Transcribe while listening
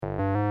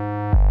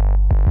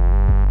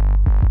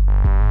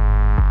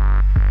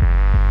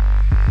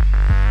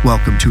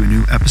Welcome to a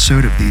new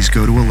episode of These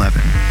Go to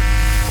 11.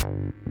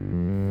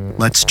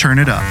 Let's turn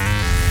it up.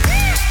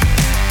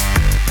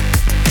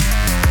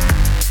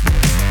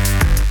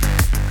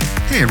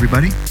 Hey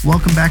everybody,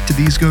 welcome back to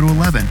These Go to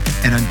 11,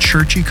 an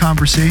unchurchy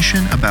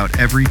conversation about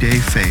everyday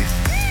faith.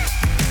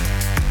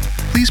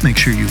 Please make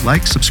sure you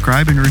like,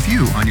 subscribe, and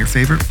review on your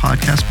favorite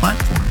podcast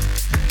platform.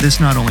 This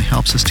not only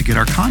helps us to get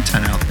our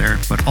content out there,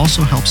 but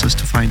also helps us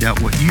to find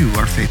out what you,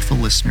 our faithful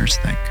listeners,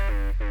 think.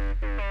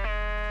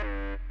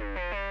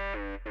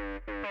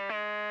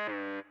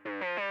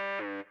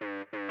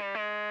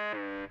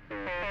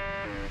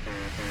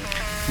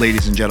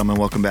 Ladies and gentlemen,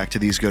 welcome back to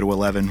These Go to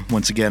 11.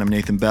 Once again, I'm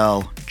Nathan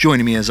Bell.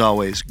 Joining me as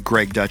always,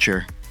 Greg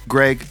Dutcher.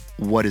 Greg,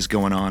 what is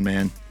going on,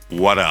 man?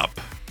 What up?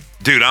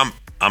 Dude,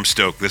 I'm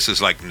stoked. This is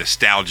like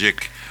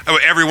nostalgic. I mean,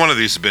 every one of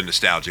these has been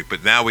nostalgic,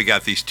 but now we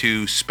got these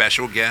two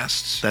special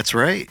guests. That's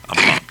right. I'm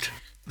pumped.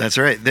 That's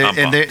right.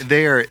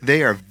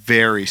 They are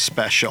very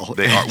special.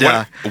 They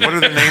are. What are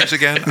their names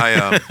again?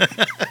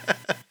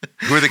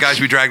 Who are the guys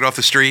we dragged off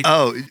the street?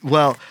 Oh,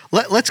 well,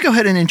 let's go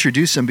ahead and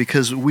introduce them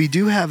because we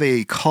do have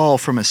a call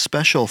from a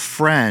special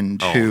friend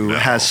who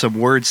has some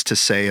words to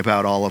say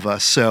about all of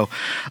us. So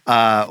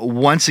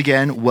once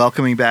again,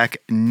 welcoming back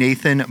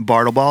Nathan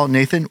Bartleball.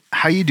 Nathan,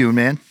 how you doing,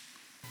 man?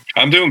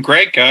 I'm doing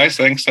great, guys.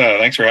 Thanks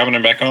for having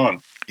him back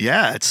on.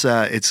 Yeah, it's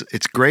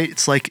great.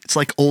 It's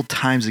like old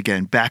times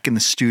again, back in the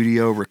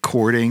studio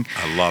recording.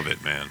 I love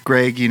it, man.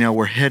 Greg,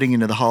 we're heading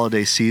into the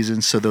holiday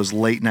season, so those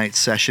late night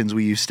sessions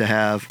we used to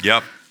have.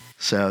 Yep.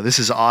 So this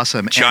is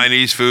awesome.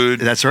 Chinese food.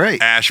 That's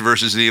right. Ash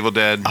versus the Evil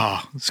Dead.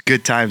 Oh, it's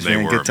good times,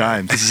 man. Good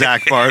times.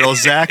 Zach Bartle.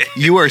 Zach,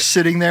 you are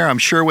sitting there, I'm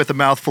sure, with a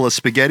mouthful of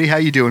spaghetti. How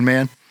you doing,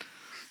 man?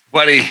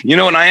 Buddy, you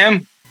know what I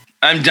am?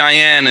 I'm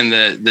Diane in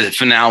the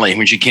finale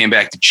when she came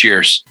back to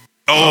Cheers.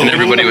 Oh. And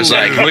everybody was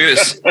like, look at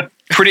this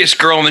prettiest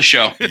girl in the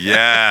show.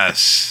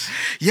 Yes.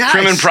 Yeah.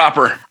 Prim and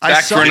proper.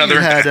 Back for another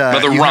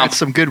romp. Had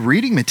some good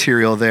reading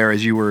material there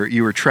as you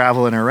were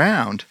traveling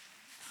around.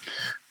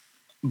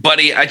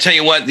 Buddy, I tell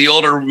you what, the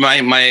older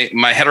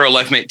my hetero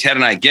life mate Ted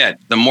and I get,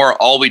 the more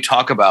all we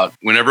talk about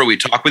whenever we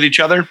talk with each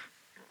other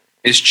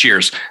is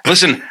Cheers.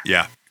 Listen.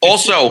 Yeah.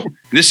 Also,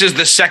 this is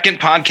the second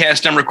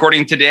podcast I'm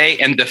recording today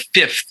and the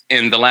fifth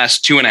in the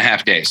last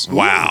 2.5 days.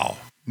 Wow.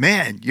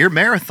 Man, you're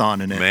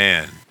marathoning it.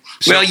 Man.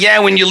 Well, yeah,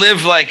 when you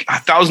live like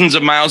thousands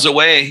of miles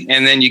away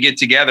and then you get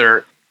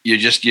together, you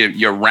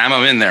ram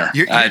them in there.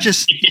 You're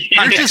just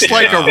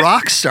like a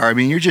rock star. I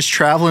mean, you're just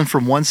traveling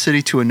from one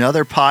city to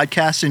another,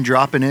 podcasting,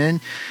 dropping in,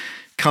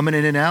 coming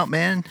in and out,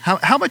 man.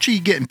 How much are you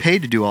getting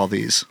paid to do all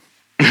these?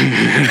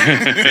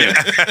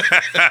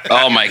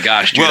 Oh my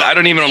gosh, dude! Well, I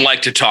don't even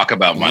like to talk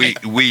about money.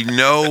 We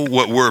know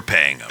what we're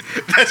paying them.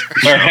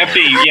 The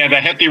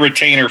hefty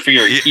retainer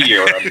fee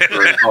here.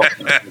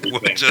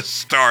 We'll just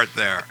start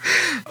there.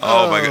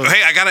 Oh my god!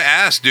 Hey, I gotta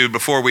ask, dude,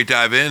 before we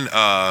dive in,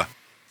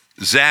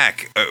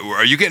 Zach,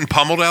 are you getting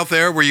pummeled out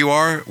there where you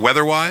are,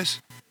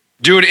 weather-wise?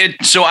 Dude,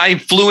 so I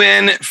flew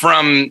in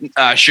from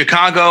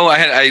Chicago. I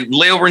had a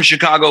layover in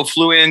Chicago,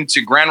 flew in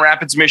to Grand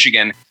Rapids,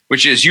 Michigan,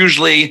 which is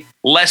usually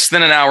less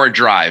than an hour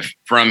drive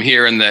from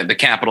here in the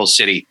capital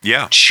city.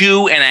 Yeah.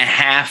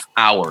 2.5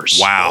 hours.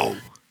 Wow.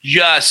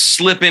 Just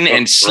slipping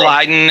and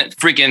sliding,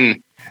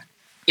 freaking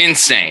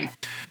insane.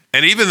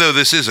 And even though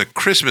this is a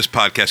Christmas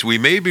podcast, we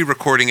may be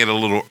recording it a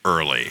little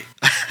early.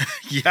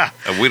 Yeah.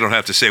 We don't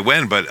have to say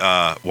when, but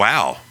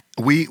wow.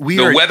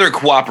 The weather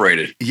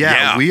cooperated.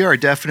 Yeah, we are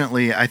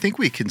definitely, I think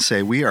we can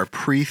say we are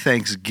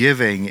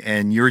pre-Thanksgiving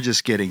and you're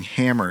just getting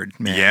hammered,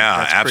 man. Yeah,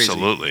 that's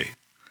absolutely. Crazy.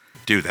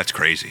 Dude, that's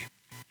crazy.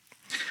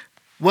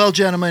 Well,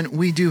 gentlemen,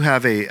 we do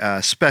have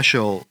a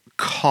special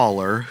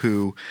caller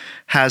who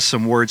has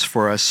some words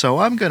for us. So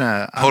I'm going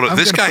to... Hold on,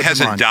 this guy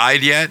hasn't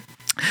died yet?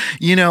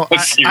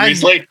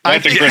 Seriously? I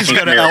think he's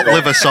going to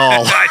outlive us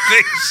all. I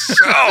think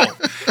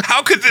so.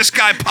 How could this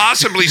guy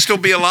possibly still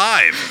be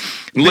alive?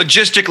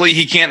 Logistically,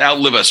 he can't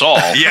outlive us all.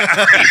 Yeah.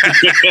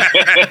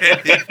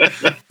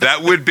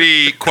 That would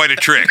be quite a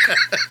trick.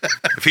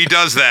 If he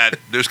does that,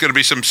 there's going to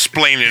be some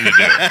splaining to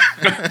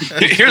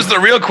do. Here's the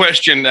real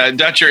question,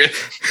 Dutcher.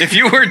 If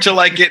you were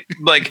to get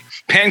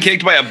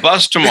pancaked by a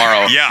bus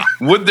tomorrow,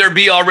 would there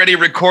be already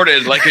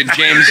recorded like a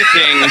James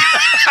King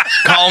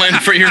call in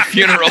for your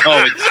funeral?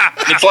 Oh,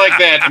 it's like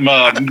that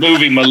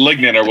movie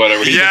Malignant or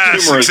whatever.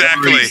 Yes, the tumor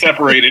exactly. has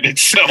separated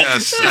itself.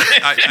 Yes,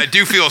 I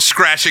do feel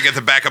scratching at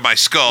the back of my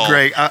skull.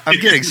 Greg, I'm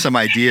getting some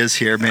ideas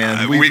here,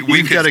 man.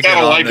 We've got to get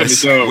on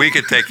this. We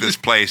could take this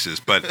places,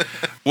 but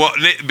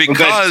because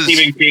that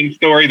Stephen King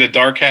story, The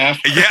Dark Half.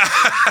 Yeah,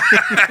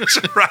 that's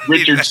right.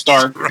 Richard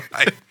Stark.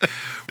 Right.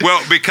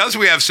 Well, because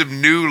we have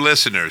some new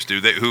listeners,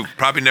 dude, who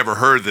probably never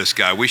heard this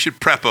guy, we should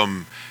prep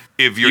them.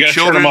 If your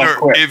children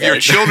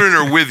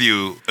are with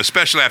you,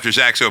 especially after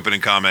Zach's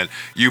opening comment,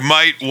 you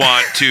might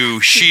want to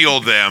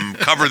shield them,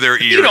 cover their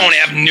ears. You don't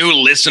have new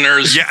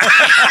listeners. Yeah.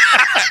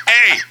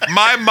 Hey,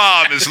 my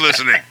mom is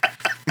listening.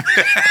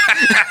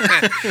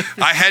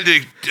 I had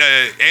to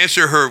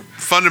answer her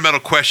fundamental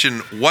question,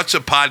 what's a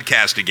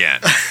podcast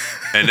again?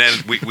 And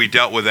then we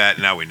dealt with that,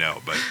 and now we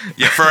know. But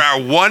yeah, for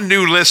our one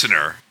new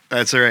listener.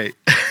 That's right.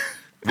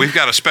 We've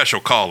got a special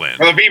call in.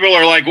 Well, the people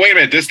are like, wait a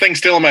minute, this thing's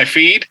still in my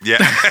feed? Yeah.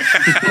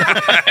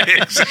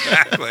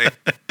 Exactly.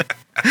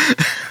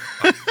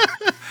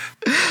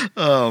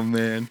 Oh,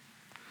 man.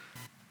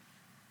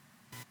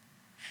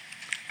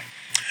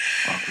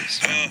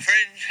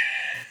 Friends,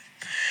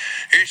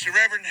 here's the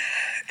Reverend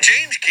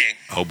James King.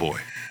 Oh, boy.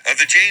 Of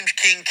the James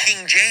King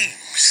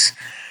James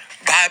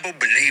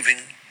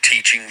Bible-believing,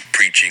 teaching,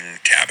 preaching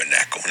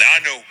tabernacle. Now, I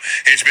know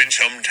it's been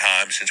some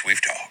time since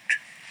we've talked.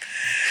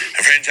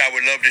 And friends, I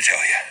would love to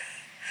tell you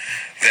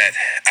that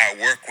our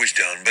work was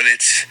done, but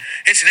it's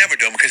never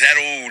done because that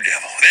old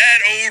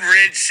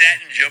red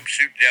satin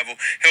jumpsuit devil,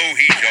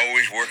 he's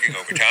always working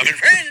overtime. And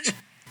friends,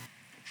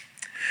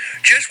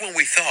 just when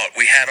we thought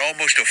we had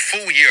almost a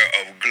full year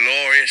of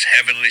glorious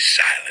heavenly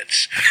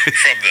silence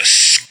from the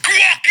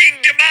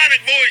squawking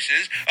demonic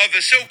voices of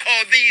the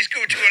so-called These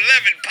Go to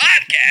 11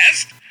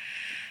 podcast,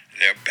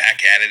 they're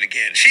back at it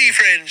again. See,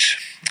 friends,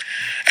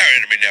 our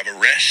enemy never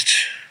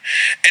rests,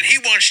 and he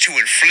wants to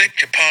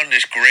inflict upon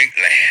this great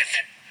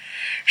land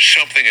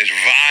something as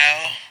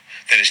vile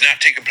that has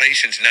not taken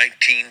place since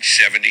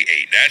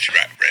 1978. That's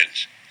right,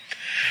 friends.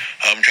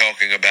 I'm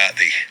talking about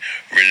the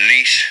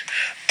release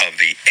of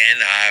the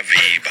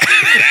NIV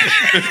Bible. That's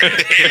right,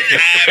 friends.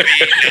 NIV,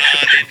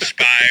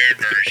 non-inspired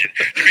version.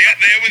 To be up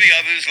there with the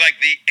others like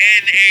the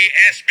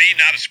NASB,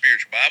 not a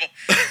spiritual Bible.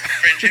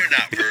 Friends, they're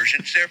not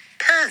versions, they're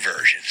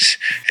perversions.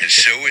 And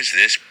so is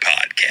this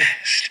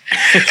podcast.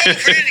 Oh,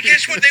 friends,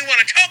 guess what they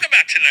want to talk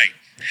about tonight?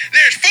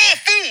 There's 4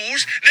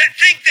 fools that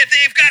think that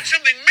they've got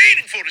something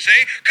meaningful to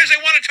say because they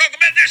want to talk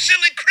about their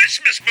silly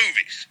Christmas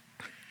movies.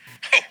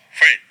 Oh,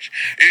 friends,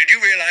 do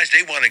you realize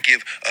they want to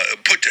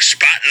put the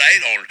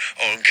spotlight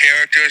on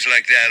characters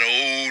like that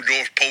old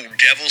North Pole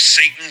devil,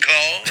 Satan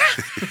Claus?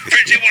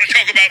 Friends, they want to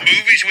talk about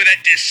movies with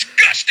that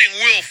disgusting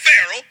Will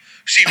Ferrell,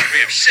 who seems to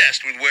be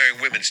obsessed with wearing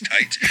women's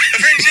tights.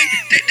 Friends,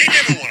 they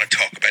never want to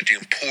talk about the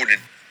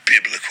important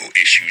biblical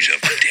issues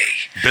of the day.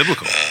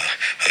 Biblical?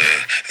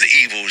 The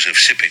evils of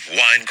sipping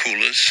wine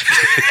coolers,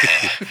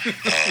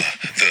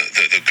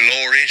 the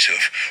glories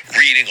of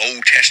reading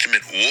Old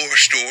Testament war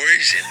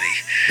stories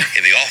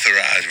in the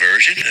authorized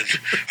version, and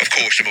of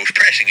course the most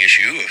pressing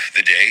issue of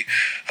the day,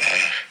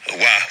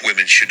 why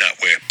women should not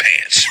wear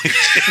pants.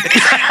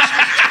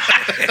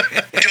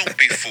 Don't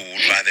be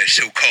fooled by their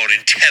so-called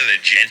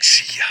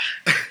intelligentsia.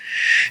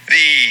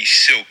 These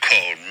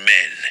so-called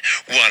men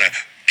want to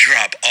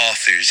drop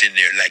authors in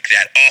there like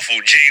that awful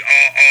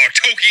J.R.R.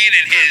 Tolkien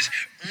and his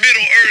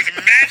Middle-earth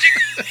magic.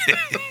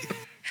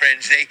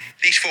 Friends,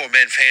 these 4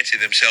 men fancy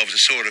themselves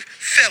a sort of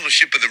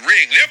Fellowship of the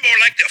Ring. They're more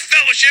like the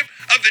Fellowship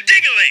of the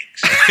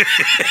Dingalings.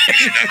 You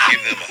should not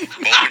give them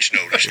a moment's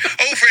notice.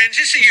 Oh, friends,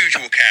 it's the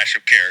usual cast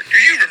of characters.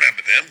 You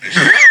remember them.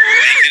 There's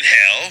Nathan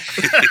Hell.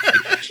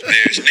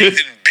 There's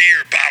Nathan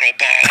Beer Bottle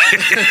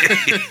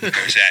Ball.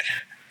 There's that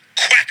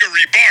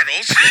Quackery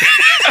Bartles.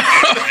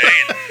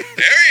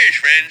 There he is,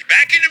 friends,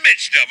 back in the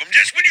midst of them,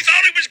 just when you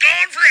thought he was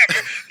gone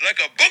forever, like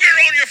a booger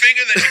on your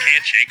finger that you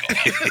can't shake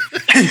off.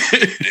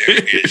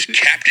 There is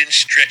Captain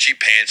Stretchy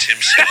Pants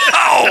himself.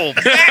 Oh!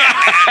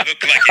 I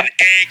look like an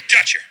egg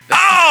Dutcher.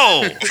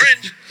 Oh! Well,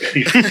 friends,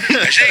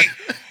 as they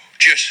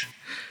just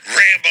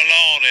ramble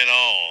on and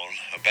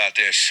on about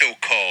their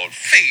so-called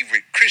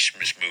favorite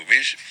Christmas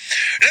movies,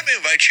 let me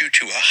invite you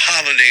to a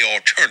holiday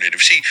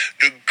alternative. See,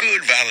 the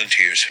good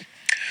volunteers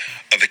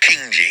of the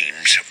King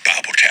James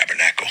Bible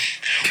Tabernacle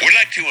would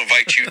like to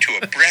invite you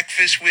to a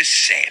breakfast with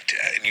Santa.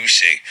 And you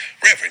say,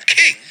 Reverend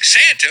King,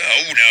 Santa?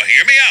 Oh, now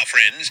hear me out,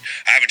 friends.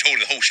 I haven't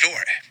told the whole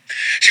story.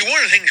 See, one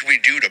of the things we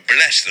do to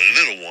bless the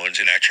little ones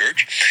in our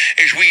church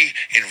is we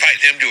invite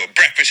them to a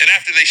breakfast, and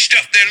after they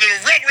stuff their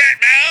little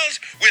rugrat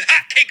mouths with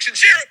hot cakes and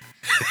syrup,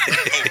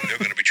 they're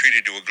going to be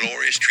treated to a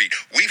glorious treat.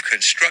 We've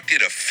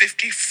constructed a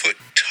 50-foot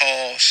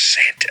tall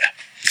Santa.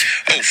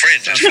 Oh,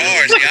 friends, as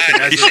far as the eye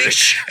can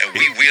see, and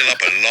we wheel up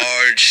a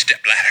large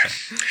step ladder.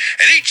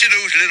 And each of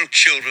those little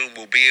children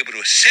will be able to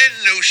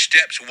ascend those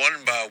steps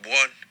one by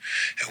one.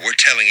 And we're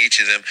telling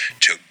each of them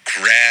to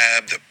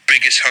grab the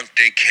biggest hunk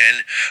they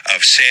can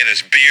of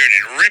Santa's beard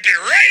and rip it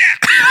right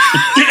out.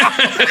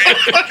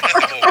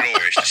 Nothing more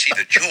glorious to see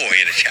the joy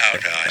in a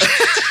child's eyes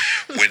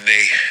when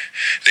they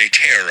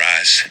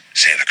terrorize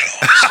Santa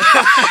Claus.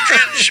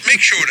 Friends, make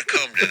sure to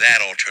come to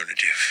that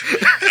alternative.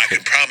 And I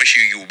can promise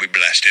you will be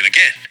blessed. And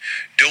again,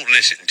 don't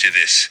listen to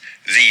this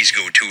These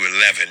Go to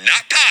 11,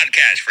 not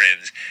podcast,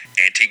 friends,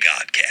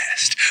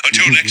 anti-Godcast.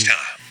 Until next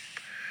time,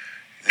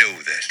 know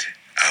that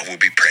I will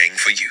be praying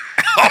for you.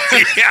 Oh,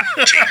 yeah.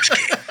 James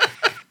King.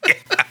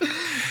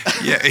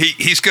 Yeah,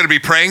 he's going to be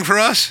praying for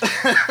us?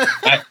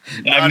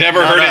 I've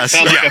never heard it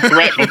sound like a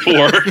threat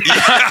before.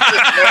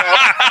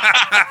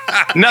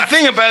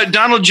 Nothing about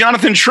Donald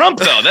Jonathan Trump,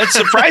 though. That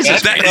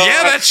surprises me.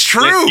 Yeah, that's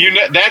true.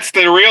 That's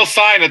the real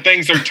sign that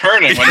things are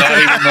turning when not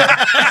even the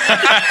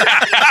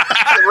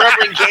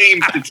Reverend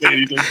James can say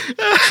anything.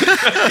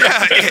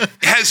 Yeah,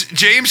 has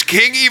James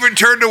King even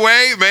turned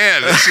away?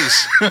 Man,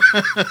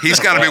 he's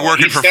got to be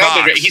working for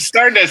Fox. He's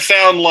starting to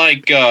sound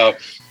like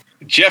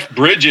Jeff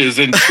Bridges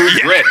in True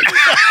Grit.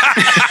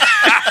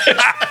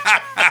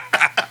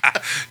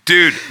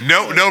 Dude,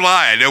 no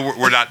lie. I know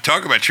we're not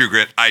talking about True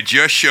Grit. I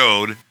just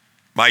showed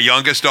my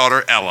youngest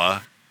daughter,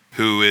 Ella,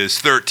 who is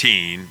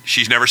 13.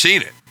 She's never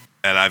seen it.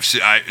 And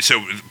so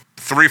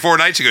 3-4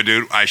 nights ago,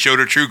 dude, I showed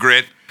her True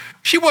Grit.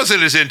 She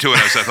wasn't as into it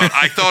as I thought.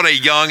 I thought a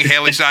young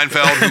Haley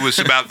Steinfeld, who was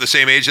about the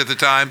same age at the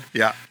time,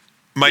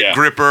 might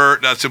grip her,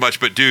 not so much.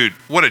 But, dude,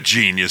 what a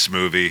genius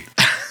movie.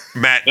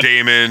 Matt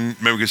Damon,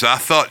 remember, because I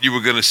thought you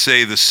were going to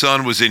say the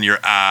sun was in your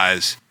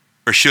eyes,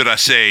 or should I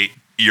say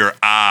your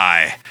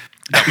eye?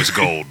 That was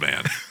gold,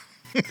 man.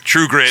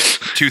 True Grit,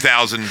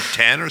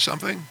 2010 or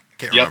something?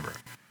 Can't remember.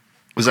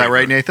 Was that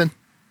right, Nathan?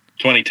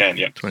 2010,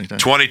 yeah.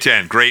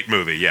 2010, great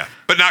movie, yeah.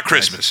 But not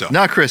Christmas, so.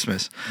 Not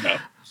Christmas. No.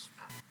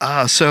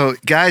 So,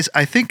 guys,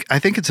 I think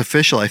it's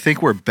official. I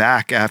think we're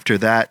back after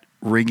that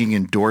ringing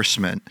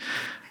endorsement.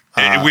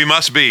 We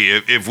must be.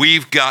 If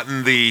we've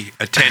gotten the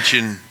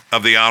attention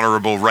of the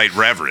Honorable Right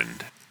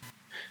Reverend,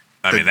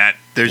 I mean,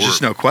 there's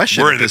just no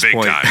question. We're at in the this big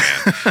point. time,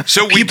 man.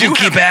 So people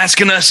keep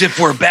asking us if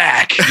we're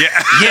back.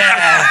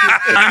 Yeah,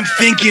 I'm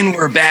thinking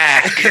we're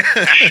back.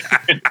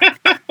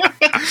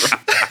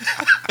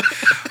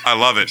 I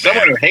love it.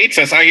 Someone who hates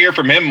us, I hear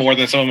from him more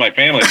than some of my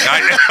family.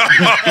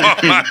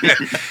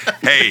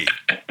 Hey,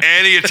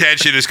 any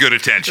attention is good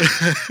attention.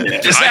 Yeah.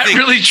 Is that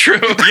really true?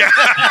 Yeah.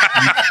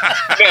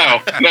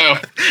 No.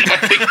 I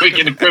think we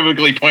can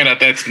equivocally point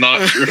out that's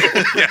not true.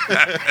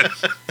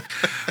 Yes.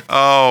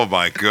 Oh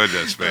my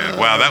goodness, man!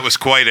 Wow, that was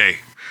quite a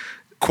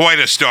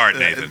start,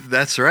 Nathan.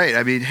 That's right.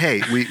 I mean,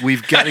 hey,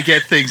 we've got to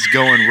get things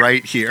going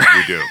right here.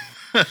 We do.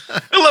 I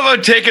love how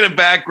taken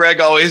aback Greg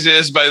always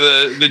is by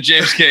the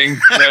James King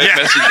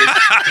messages.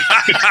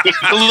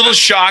 A little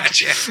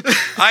shocked.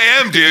 I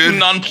am, dude.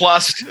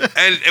 Nonplussed.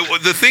 And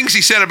the things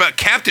he said about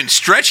Captain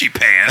Stretchy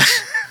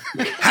Pants.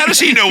 How does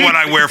he know what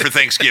I wear for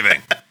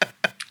Thanksgiving?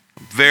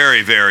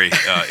 Very, very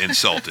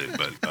insulted,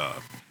 but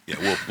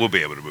yeah, we'll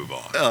be able to move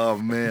on. Oh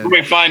man!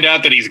 We find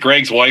out that he's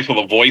Greg's wife with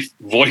a voice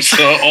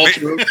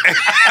alter.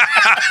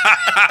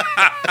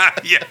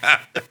 Yeah.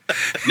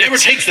 Never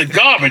takes the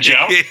garbage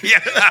out. Yeah.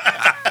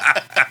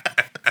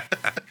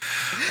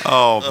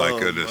 Oh my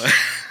goodness.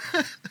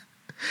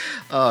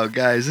 Oh,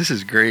 guys, this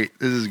is great.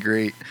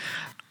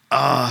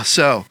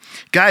 So,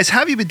 guys, how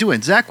have you been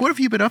doing? Zach, what have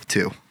you been up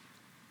to?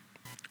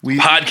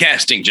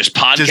 Podcasting. Just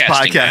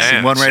podcasting.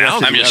 Man, one right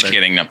after I'm just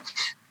kidding. No.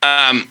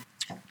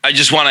 I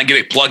just want to give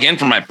a plug in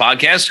for my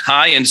podcast.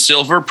 High and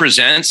Silver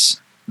presents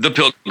The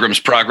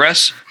Pilgrim's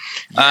Progress.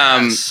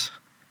 Yes.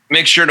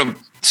 Make sure to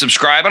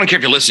subscribe. I don't care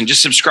if you listen,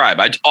 just subscribe.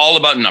 It's all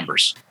about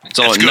numbers. It's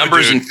all about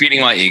numbers and feeding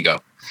my ego.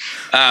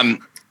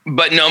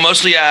 But no,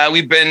 mostly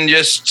we've been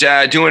just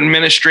doing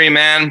ministry,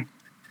 man.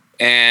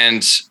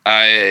 And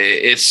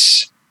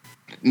it's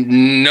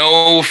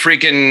no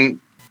freaking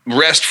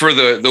rest for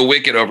the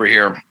wicked over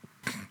here.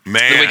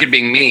 Man. The wicked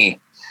being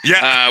me.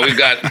 Yeah. We've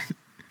got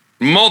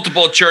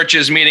multiple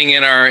churches meeting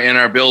in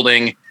our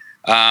building.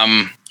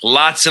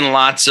 Lots and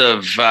lots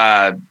of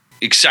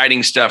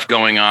exciting stuff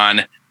going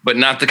on, but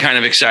not the kind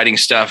of exciting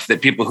stuff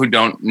that people who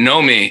don't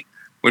know me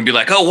would be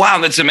like, oh, wow,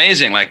 that's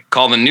amazing. Like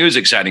call the news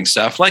exciting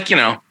stuff. Like,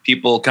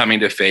 people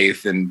coming to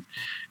faith and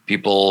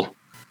people,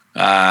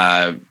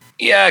 coming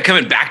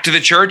back to the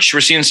church. We're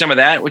seeing some of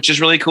that, which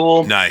is really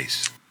cool.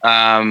 Nice.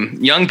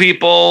 Young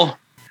people.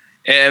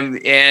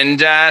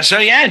 And so,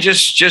 yeah,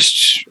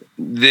 just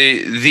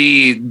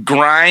the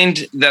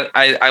grind that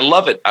I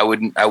love it. I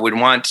would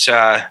want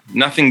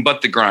nothing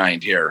but the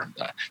grind here.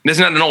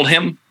 Isn't that an old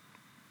hymn?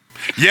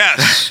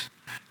 Yes.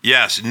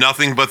 Yes.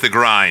 Nothing but the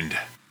grind.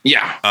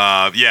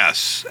 Yeah.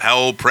 Yes.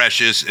 How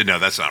precious. No,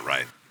 that's not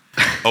right.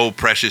 Oh,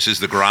 precious is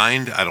the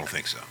grind. I don't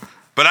think so.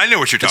 But I know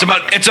what you're talking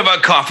about. It's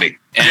about coffee.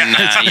 And,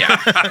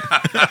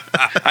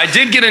 I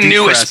did get a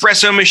new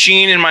espresso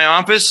machine in my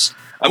office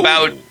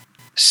about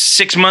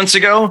 6 months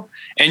ago.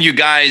 And you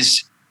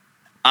guys,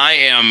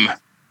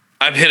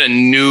 I've hit a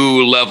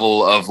new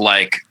level of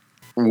like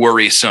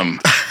worrisome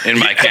in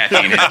my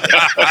caffeine.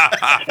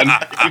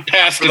 You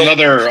passed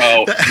another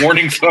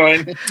warning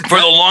sign. For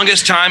the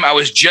longest time, I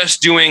was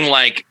just doing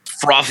like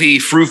frothy,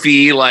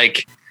 froofy,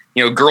 like,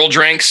 girl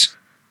drinks,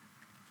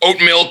 oat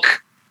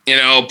milk,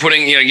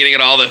 getting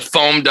it all the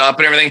foamed up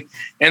and everything.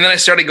 And then I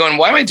started going,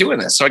 why am I doing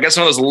this? So I got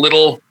some of those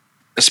little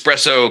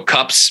espresso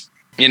cups,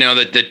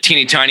 the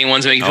teeny tiny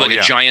ones that make you feel like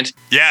a giant.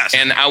 Yes.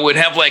 And I would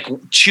have like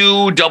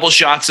 2 double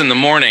shots in the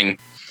morning.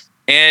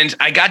 And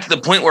I got to the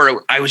point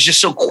where I was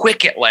just so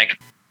quick at like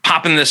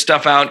popping this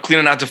stuff out,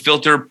 cleaning out the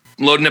filter,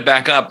 loading it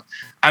back up.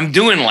 I'm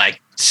doing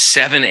like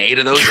 7-8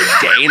 of those a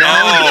day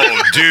now.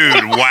 Oh,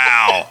 dude.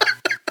 Wow.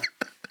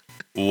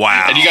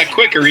 Wow. And you got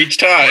quicker each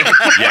time.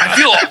 Yeah. I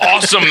feel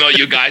awesome though,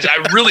 you guys. I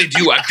really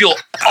do. I feel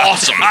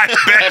awesome. I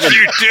bet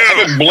you do. I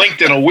haven't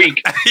blinked in a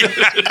week.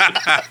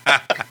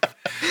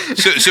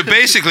 So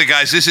basically,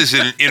 guys, this is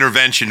an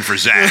intervention for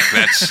Zach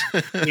that's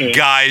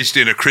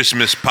guised in a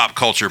Christmas pop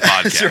culture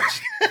podcast.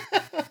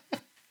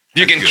 If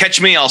you can catch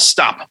me, I'll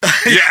stop.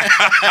 Yeah.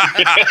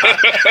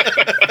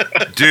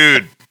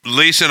 Dude,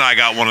 Lisa and I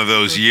got one of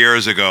those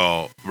years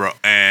ago,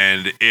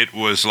 and it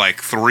was like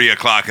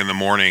 3:00 in the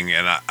morning,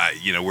 and I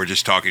we're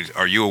just talking.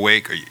 Are you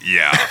awake?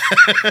 Yeah.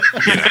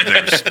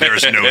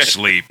 There's no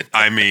sleep.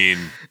 I mean,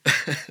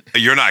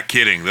 you're not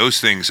kidding. Those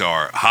things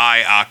are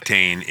high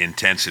octane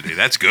intensity.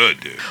 That's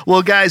good, dude.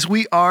 Well, guys,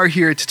 we are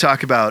here to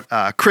talk about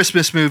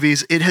Christmas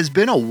movies. It has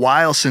been a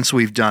while since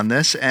we've done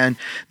this, and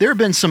there have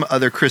been some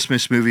other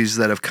Christmas movies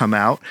that have come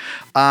out.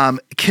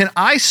 Can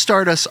I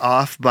start us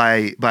off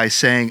by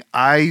saying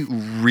I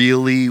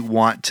really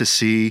want to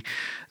see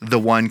the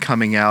one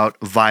coming out,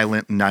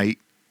 Violent Night?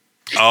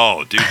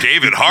 Oh, dude,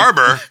 David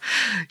Harbour.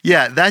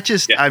 Yeah,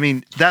 I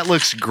mean, that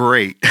looks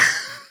great.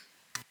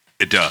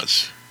 It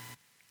does.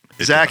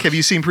 Zach, have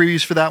you seen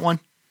previews for that one?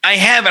 I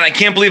haven't. I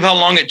can't believe how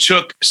long it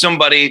took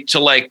somebody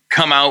to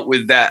come out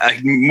with a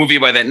movie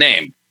by that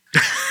name.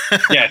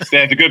 Yes,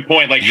 that's a good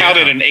point. How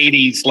did an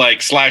 80s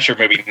slasher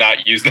movie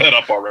not use that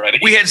up already?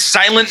 We had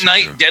Silent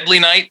Night, Deadly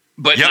Night,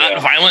 but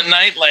not Violent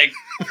Night.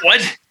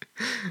 What?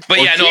 But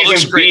it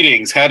looks great.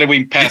 Beatings. How did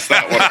we pass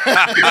that one?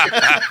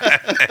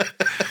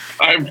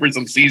 I'm for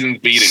some Seasons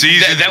Beatings.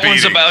 That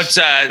one's about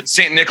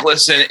St.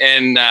 Nicholas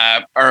and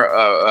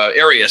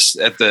Arius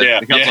at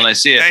the Council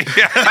Nicaea.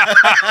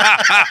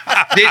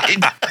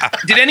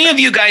 Did any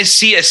of you guys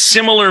see a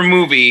similar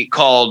movie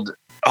called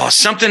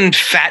something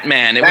Fat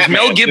Man? It was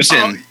Mel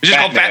Gibson. Is it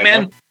called Fat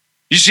Man? Did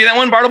you see that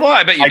one, Bartleby?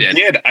 I bet you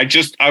did. I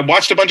did. I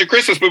watched a bunch of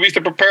Christmas movies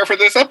to prepare for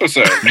this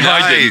episode.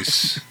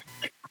 Nice.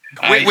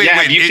 Wait.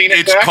 Have you seen it?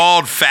 It's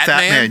called Fat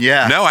Man?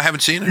 Yeah. No, I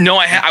haven't seen it. No,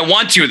 I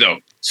want to, though.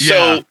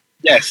 So,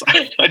 yes,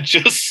 I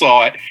just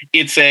saw it.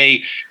 It's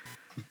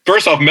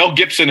first off, Mel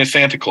Gibson is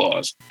Santa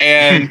Claus.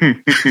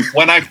 And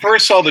when I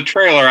first saw the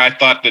trailer, I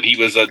thought that he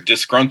was a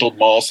disgruntled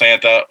mall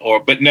Santa,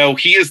 but no,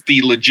 he is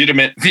the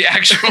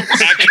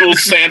actual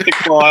Santa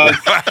Claus.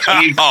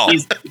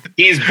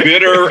 He's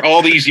bitter.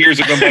 All these years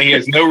have gone by. He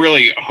has no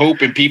really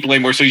hope in people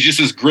anymore. So he's just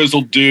this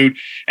grizzled dude.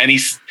 And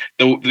he's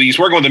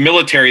working with the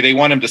military. They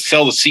want him to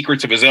sell the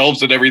secrets of his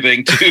elves and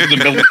everything to the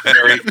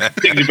military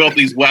to build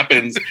these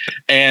weapons.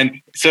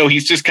 And so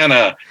he's just kind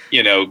of,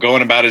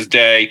 going about his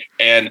day.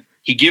 And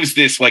he gives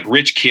this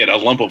rich kid a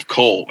lump of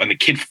coal, and the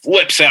kid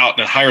flips out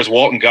and hires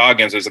Walton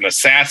Goggins as an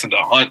assassin to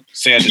hunt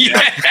Santa.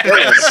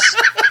 Yes.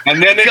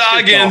 And then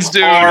it's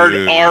a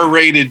hard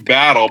R-rated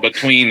battle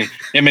between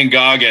him and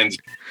Goggins,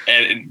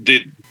 and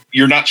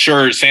you're not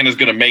sure Santa's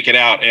going to make it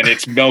out, and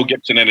it's Mel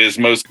Gibson at his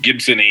most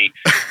Gibson-y.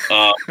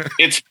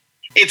 It's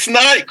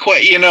not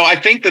quite, I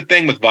think the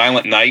thing with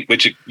Violent Night,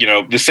 which,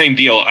 the same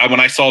deal, when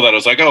I saw that, I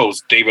was like, oh,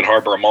 it's David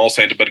Harbour, a mall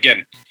Santa. But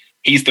again,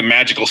 he's the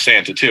magical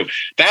Santa too.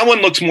 That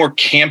one looks more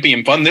campy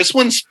and fun. This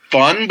one's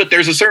fun, but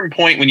there's a certain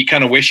point when you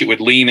kind of wish it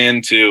would lean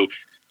into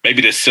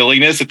maybe the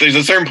silliness. If there's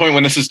a certain point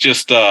when this is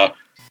just,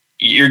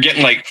 you're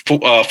getting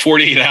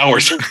 48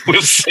 hours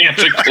with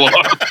Santa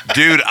Claus.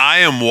 Dude, I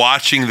am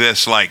watching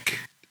this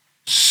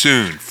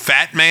soon.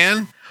 Fat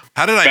Man?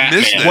 How did I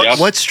miss this?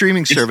 What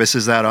streaming service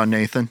is that on,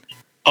 Nathan?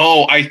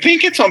 Oh, I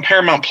think it's on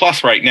Paramount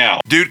Plus right now.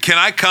 Dude, can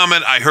I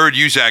comment? I heard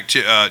you, Zach,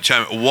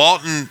 chime.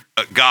 Walton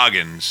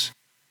Goggins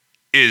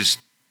is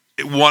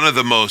one of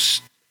the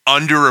most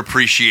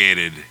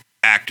underappreciated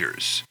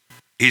actors.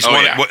 He's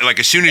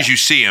as soon as you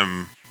see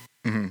him,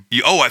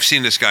 I've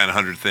seen this guy in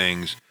 100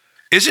 things.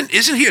 Isn't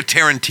he a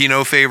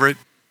Tarantino favorite?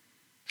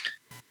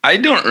 I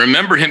don't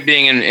remember him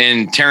being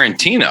in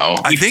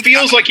Tarantino. He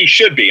feels like he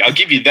should be. I'll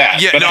give you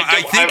that. Yeah, but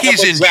I think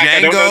he's in Django.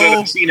 I don't know that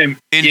I've seen him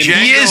in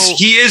Django.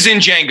 He is in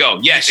Django.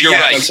 Yes, you're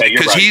right.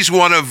 Because he's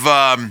one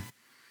of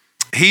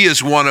he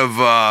is one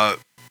of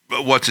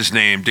what's his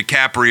name?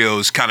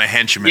 DiCaprio's kind of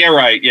henchman. Yeah,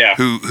 right. Yeah.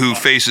 Who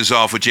faces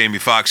off with Jamie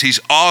Foxx. He's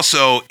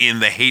also in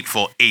The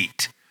Hateful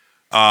Eight.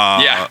 He's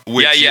got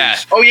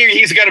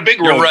a big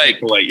role. You're right.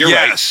 You're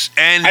right.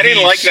 And I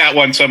didn't like that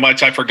one so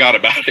much, I forgot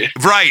about it.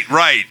 Right.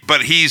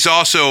 But he's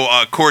also,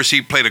 of course,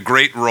 he played a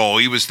great role.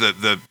 He was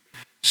the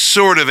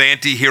sort of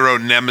anti-hero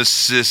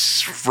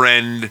nemesis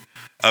friend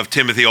of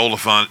Timothy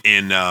Olyphant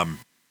in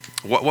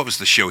what was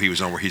the show he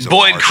was on where he's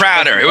Boyd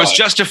Crowder. It was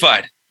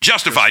Justified.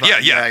 Justified.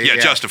 Yeah.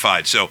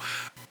 Justified. So,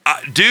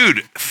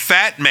 dude,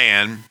 Fat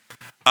Man.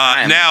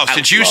 Now,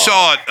 since you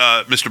saw it,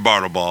 Mr.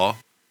 Bartleby,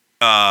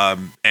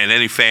 and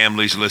any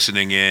families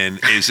listening in,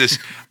 is this?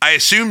 I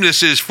assume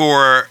this is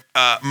for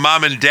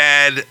mom and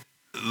dad.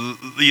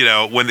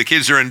 When the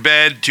kids are in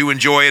bed to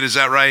enjoy it. Is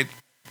that right?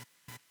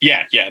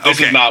 Yeah. This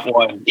is not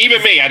one.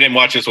 Even me, I didn't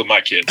watch this with my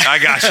kids. I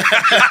got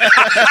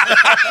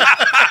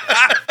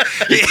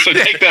you. So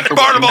take that for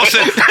Bartleby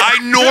said, I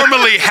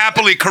normally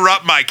happily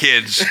corrupt my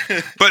kids,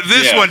 but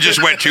this one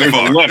just went too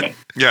far.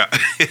 Yeah.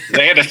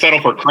 They had to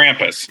settle for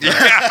Krampus.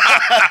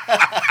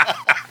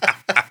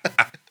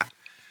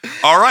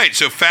 All right,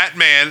 so Fat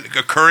Man,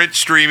 a current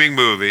streaming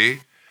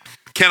movie.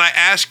 Can I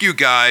ask you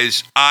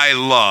guys,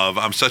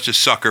 I'm such a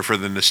sucker for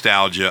the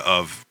nostalgia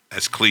of,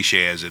 as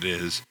cliche as it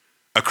is,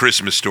 A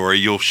Christmas Story.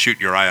 You'll shoot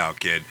your eye out,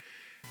 kid.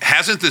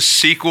 Hasn't the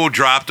sequel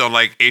dropped on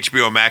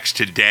HBO Max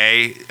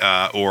today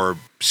or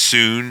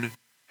soon?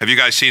 Have you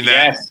guys seen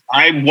that? Yes,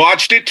 I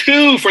watched it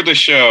too for the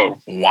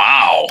show.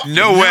 Wow.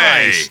 No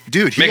way.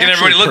 Dude, making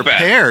everybody look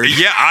prepared. bad.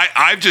 Yeah,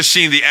 I've just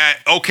seen the ad.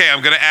 Okay,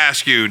 I'm going to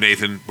ask you,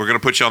 Nathan. We're going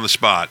to put you on the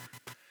spot.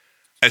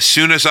 As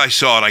soon as I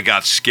saw it, I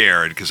got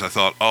scared because I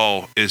thought,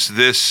 oh, is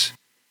this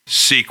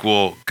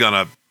sequel going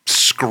to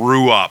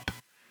screw up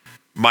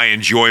my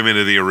enjoyment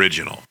of the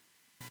original?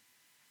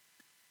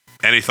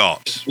 Any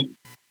thoughts?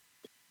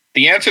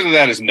 The answer to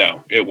that is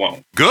no, it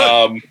won't.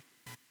 Good.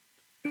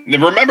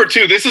 Remember,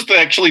 too, this is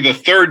actually the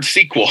third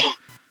sequel.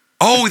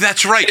 Oh,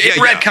 that's right. It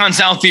retcons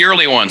out the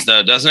early ones,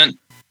 though, doesn't it?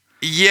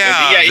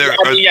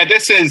 Yeah.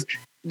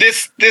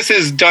 This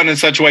is done in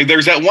such a way.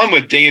 There's that one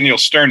with Daniel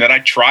Stern that I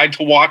tried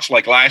to watch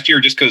like last year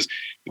just because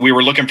we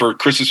were looking for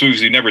Christmas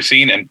movies we'd never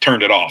seen and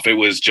turned it off. It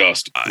was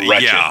just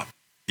wretched.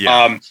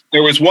 Yeah.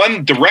 There was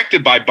one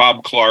directed by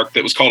Bob Clark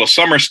that was called A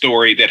Summer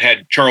Story that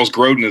had Charles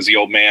Grodin as the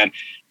old man.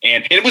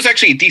 And it was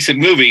actually a decent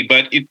movie,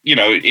 but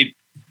it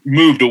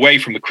moved away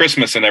from the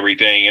Christmas and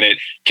everything, and it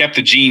kept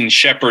the Gene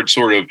Shepard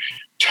sort of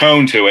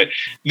tone to it.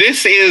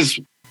 This is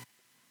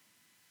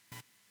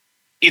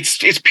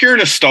it's pure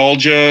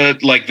nostalgia,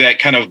 like that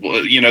kind of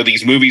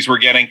these movies we're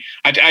getting.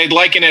 I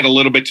liken it a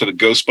little bit to the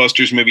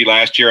Ghostbusters movie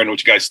last year. I know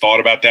what you guys thought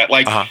about that.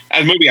 Like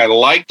a movie I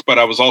liked, but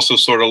I was also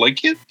sort of like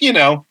it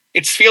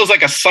feels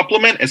like a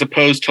supplement as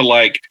opposed to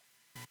like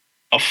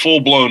a full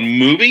blown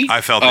movie.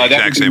 I felt the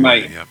exact same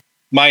way. Yeah.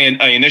 My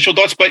initial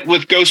thoughts, but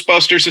with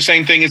Ghostbusters, the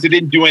same thing is it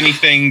didn't do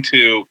anything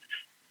to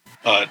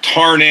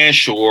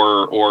tarnish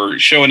or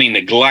show any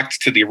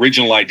neglect to the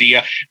original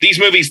idea. These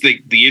movies,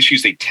 the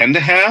issues they tend to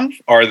have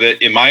are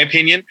that, in my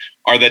opinion,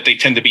 are that they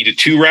tend to be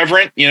too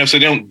reverent, so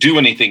they don't do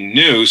anything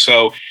new.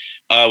 So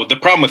the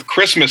problem with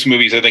Christmas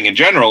movies, I think in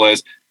general,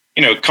 is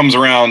it comes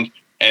around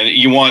and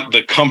you want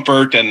the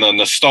comfort and the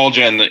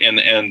nostalgia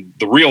and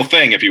the real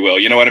thing, if you will.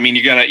 You know what I mean?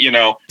 You gotta,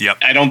 Yep.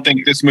 I don't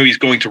think this movie is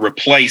going to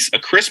replace A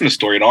Christmas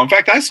Story at all. In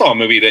fact, I saw a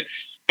movie that, I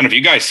don't know if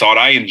you guys saw it,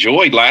 I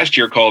enjoyed last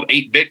year called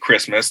 8-Bit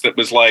Christmas. That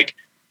was like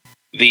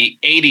the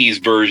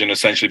 80s version,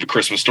 essentially, of A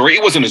Christmas Story.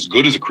 It wasn't as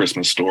good as A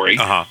Christmas Story,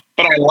 but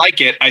I like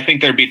it. I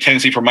think there'd be a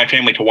tendency for my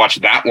family to watch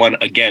that one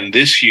again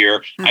this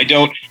year. I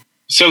don't.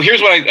 So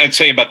here's what I'd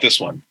say about this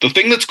one. The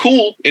thing that's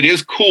cool, it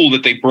is cool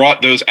that they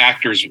brought those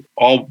actors,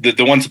 all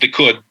the ones that they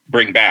could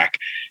bring back.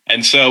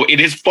 And so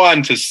it is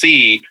fun to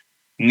see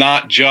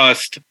not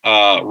just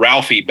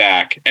Ralphie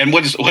back. And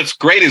what's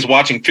great is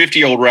watching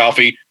 50-year-old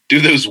Ralphie do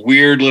those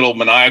weird little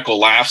maniacal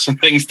laughs and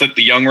things that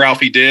the young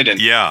Ralphie did. And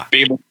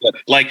be able to,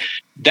 like,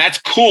 that's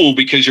cool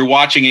because you're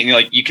watching it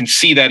and you can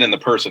see that in the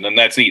person, and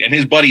that's neat. And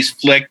his buddies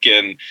Flick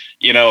and,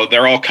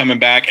 they're all coming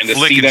back, and to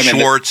Flick see them and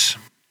Schwartz.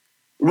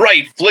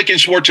 Right. Flick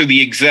and Schwartz are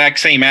the exact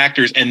same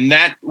actors, and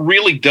that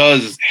really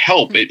does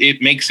help.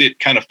 It makes it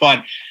kind of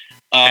fun.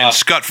 And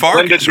Scott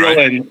Farkus,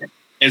 right?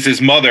 As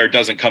his mother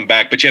doesn't come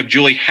back, but you have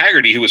Julie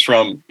Haggerty, who was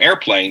from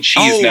Airplane.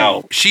 She's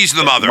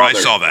the mother. I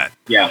saw that.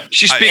 Yeah.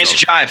 She speaks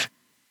jive.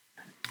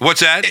 What's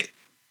that?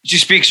 She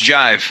speaks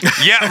jive.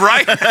 Yeah,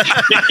 right.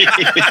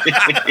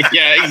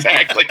 Yeah,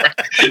 exactly.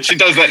 Right. She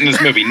does that in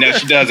this movie. No,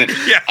 she doesn't.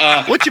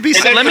 Yeah. What you be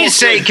saying? Let me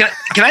say, can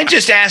I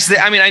just ask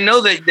that? I mean, I know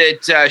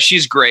that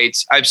she's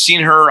great. I've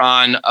seen her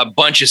on a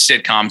bunch of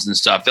sitcoms and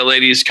stuff. The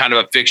lady is kind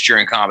of a fixture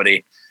in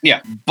comedy.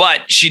 Yeah,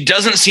 but she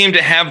doesn't seem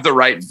to have the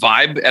right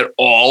vibe at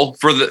all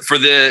for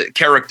the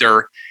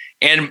character.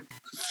 And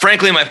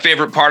frankly, my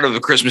favorite part of The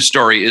Christmas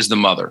Story is the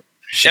mother.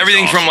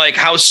 Everything awesome. From like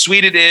how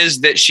sweet it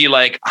is that she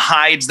like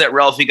hides that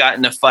Ralphie got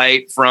in a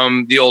fight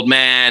from the old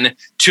man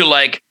to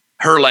like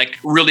her like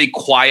really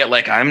quiet,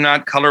 like I'm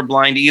not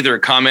colorblind either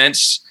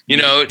comments,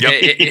 and I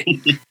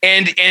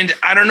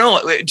don't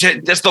know.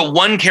 That's the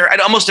one character. I'd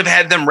almost have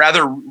had them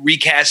rather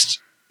recast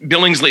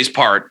Billingsley's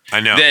part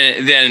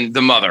than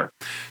the mother.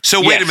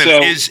 So wait a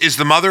minute. Is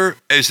the mother,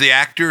 is the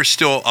actor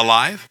still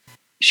alive?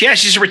 Yeah,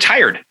 she's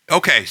retired.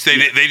 Okay. So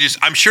they just,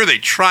 I'm sure they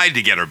tried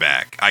to get her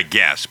back, I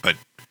guess, but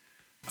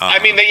I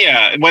mean,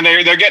 when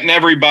they're getting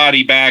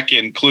everybody back,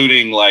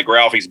 including like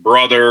Ralphie's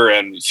brother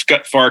and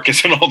Scott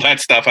Farkus and all that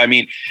stuff. I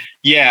mean,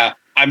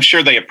 I'm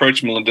sure they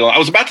approached Melinda Dillon. I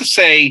was about to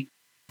say,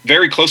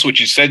 very close to what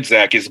you said,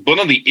 Zach, is one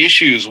of the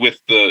issues with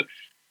the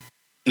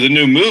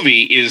new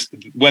movie is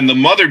when the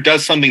mother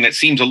does something that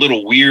seems a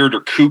little weird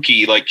or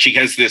kooky, like she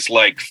has this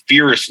like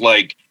fierce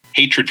like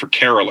hatred for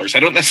carolers.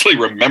 I don't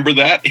necessarily remember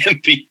that in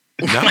the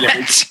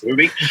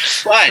movie,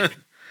 but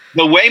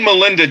the way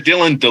Melinda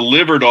Dillon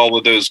delivered all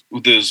of those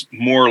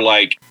more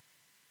like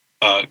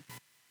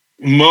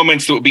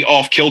moments that would be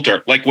off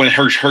kilter, like when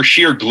her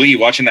sheer glee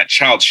watching that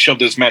child shove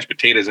those mashed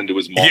potatoes into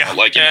his maw. Yeah.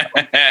 Like, well,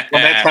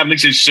 that's how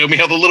she showed me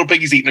how the little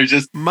piggy's eating. There's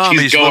just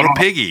mommy's little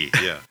piggy.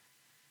 Yeah.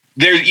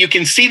 There, you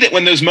can see that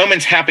when those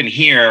moments happen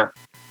here,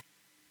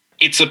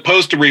 it's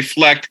supposed to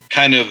reflect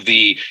kind of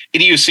the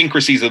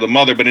idiosyncrasies of the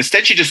mother, but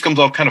instead she just comes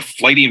off kind of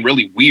flighty and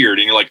really weird.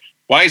 And you're like,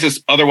 why is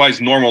this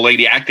otherwise normal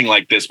lady acting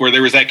like this? Where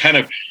there was that kind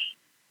of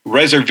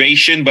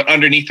reservation, but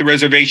underneath the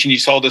reservation, you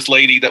saw this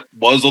lady that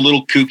was a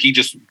little kooky,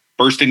 just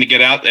bursting to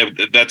get out.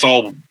 That's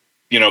all,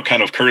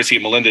 kind of courtesy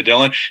of Melinda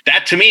Dillon.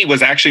 That to me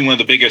was actually one of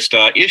the biggest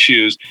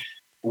issues.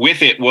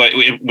 with it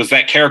was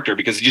that character,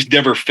 because it just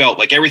never felt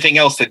like everything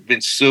else had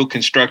been so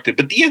constructed.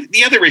 But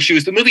the other issue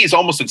is the movie is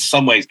almost in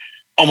some ways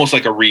almost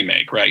like a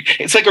remake, right?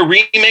 It's like a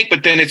remake,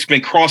 but then it's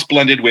been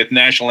cross-blended with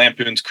National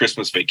Lampoon's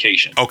Christmas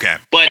Vacation. Okay.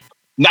 But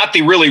not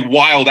the really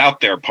wild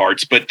out there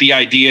parts, but the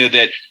idea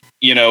that,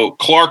 you know,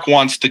 Clark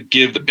wants to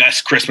give the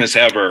best Christmas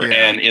ever,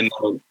 and in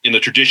the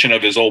tradition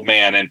of his old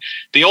man. And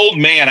the old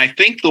man, I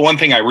think the one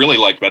thing I really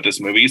liked about this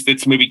movie is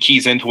this movie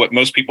keys into what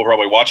most people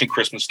probably watching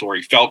Christmas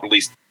Story felt, at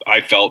least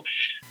I felt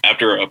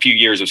after a few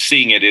years of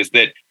seeing it, is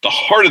that the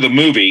heart of the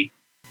movie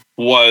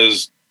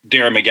was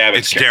Darren McGavin.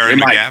 It's Darren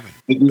McGavin.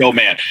 The old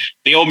man.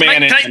 The old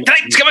man.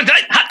 It's coming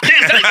tonight. Hot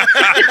damn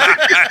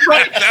tonight.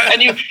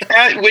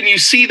 Right. And when you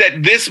see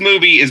that this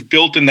movie is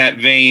built in that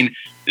vein,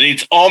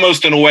 it's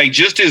almost in a way,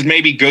 just as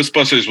maybe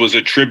Ghostbusters was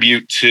a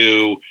tribute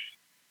to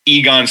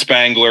Egon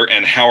Spangler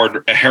and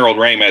Harold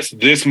Ramis,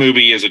 this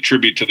movie is a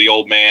tribute to the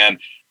old man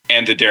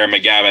and to Darren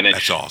McGavin. And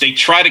that's awesome. They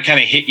try to kind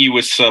of hit you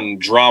with some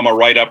drama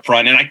right up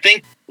front. And I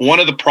think one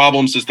of the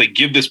problems is they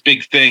give this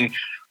big thing,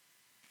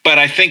 but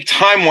I think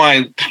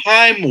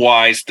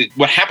time-wise,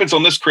 what happens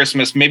on this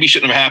Christmas maybe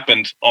shouldn't have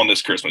happened on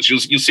this Christmas.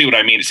 You'll see what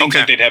I mean. It seems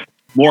like they'd have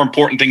more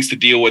important things to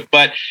deal with.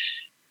 But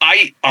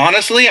I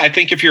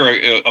think if you're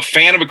a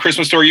fan of A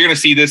Christmas Story, you're going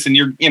to see this and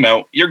you're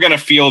going to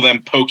feel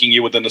them poking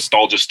you with a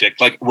nostalgia stick,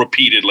 like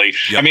repeatedly.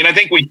 Yep. I mean, I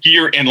think we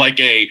hear in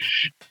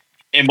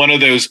one of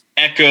those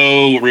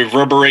echo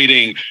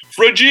reverberating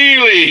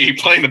Fragile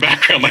playing the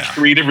background like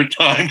 3 different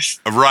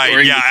times.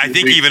 Right. Yeah. I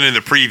think even in the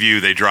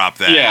preview, they dropped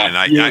that.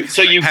 Yeah.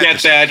 So you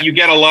get that. You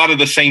get a lot of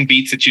the same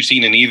beats that you've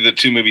seen in either of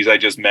the two movies I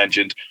just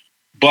mentioned.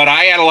 But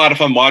I had a lot of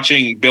fun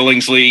watching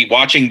Billingsley,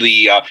 watching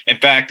in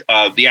fact,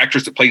 the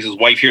actress that plays his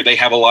wife here, they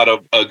have a lot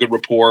of good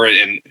rapport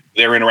and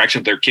their interaction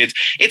with their kids.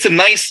 It's a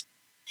nice,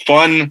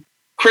 fun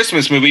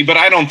Christmas movie, but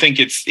I don't think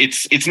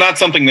it's not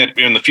something that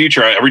in the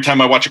future, every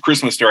time I watch A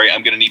Christmas Story,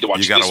 I'm going to need to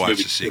watch this movie. You got to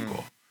watch the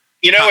sequel.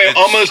 You know, it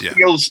almost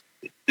feels,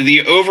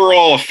 the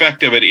overall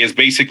effect of it is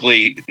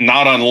basically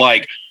not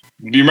unlike,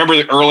 do you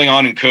remember early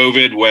on in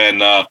COVID when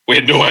we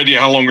had no idea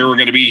how long we were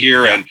going to be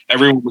here, and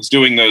everyone was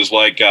doing those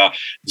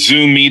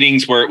Zoom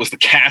meetings where it was the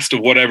cast of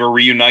whatever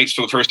reunites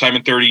for the first time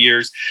in 30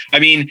 years? I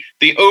mean,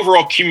 the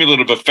overall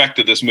cumulative effect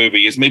of this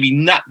movie is maybe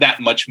not that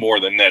much more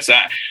than this.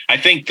 I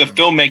think the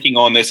filmmaking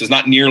on this is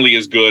not nearly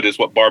as good as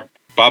what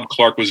Bob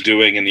Clark was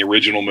doing in the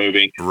original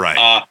movie.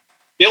 Right.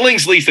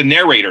 Billingsley's the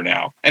narrator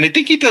now, and I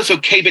think he does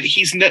okay, but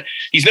he's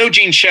no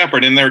Gene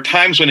Shepard, and there are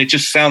times when it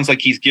just sounds like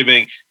he's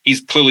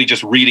clearly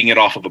just reading it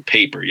off of a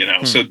paper, you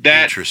know. So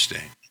that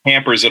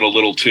hampers it a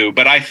little too.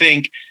 But I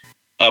think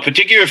a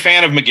particular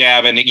fan of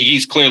McGavin,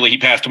 he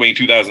passed away in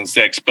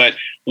 2006, but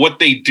what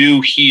they do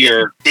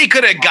here, they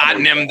could have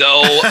gotten him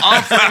though,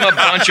 offer him a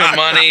bunch of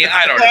money.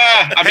 I don't know.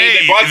 I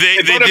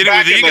mean, they did it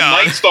with Egon.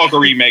 The Night Stalker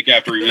remake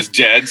after he was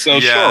dead. So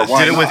sure,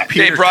 why did it with not?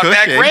 Peter They brought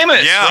Cushing. back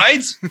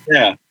Ramis, right?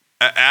 Yeah.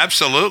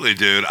 Absolutely,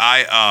 dude.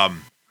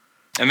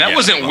 And that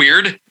wasn't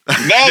weird.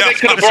 No, they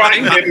could have brought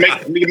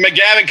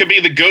McGavin could be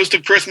the ghost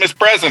of Christmas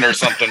Present or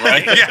something,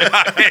 right?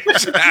 Yeah,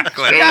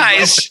 exactly.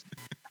 Guys,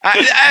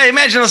 I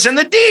imagine they'll send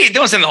the D.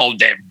 Don't send the whole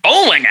damn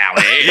bowling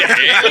alley.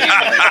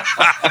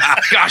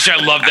 Gosh, I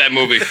love that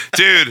movie,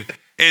 dude.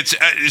 It's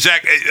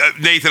Zach,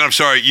 Nathan. I'm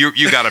sorry.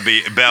 You got to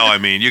be Bell. I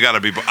mean, you got to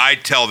be. I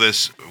tell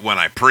this when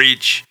I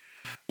preach.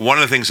 One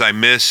of the things I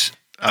miss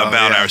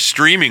about our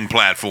streaming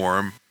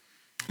platform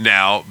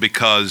now,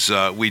 because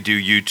we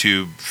do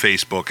YouTube,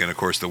 Facebook, and of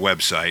course the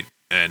website,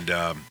 and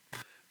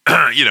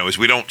is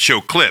we don't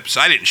show clips.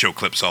 I didn't show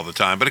clips all the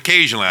time, but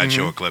occasionally I'd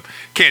show a clip.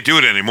 Can't do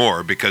it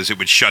anymore because it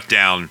would shut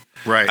down.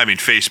 Right. I mean,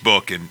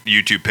 Facebook and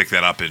YouTube pick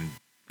that up in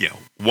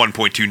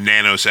 1.2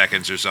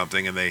 nanoseconds or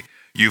something, and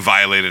you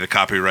violated a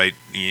copyright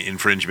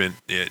infringement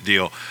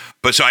deal.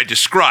 But so I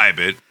describe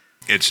it.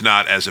 It's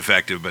not as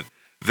effective, but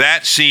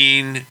that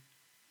scene,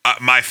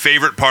 my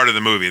favorite part of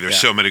the movie. There's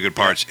so many good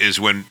parts. Is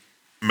when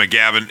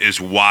McGavin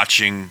is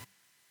watching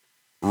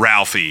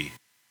Ralphie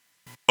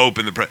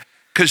open the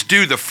because,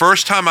 dude, the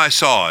first time I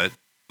saw it,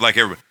 like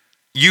everybody,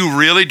 you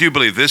really do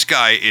believe this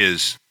guy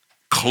is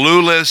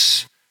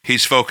clueless.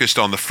 He's focused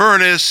on the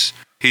furnace.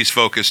 He's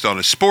focused on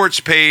a sports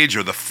page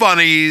or the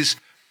funnies,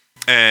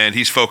 and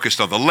he's focused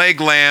on the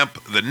leg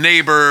lamp, the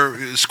neighbor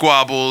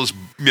squabbles,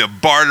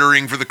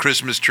 bartering for the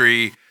Christmas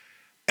tree.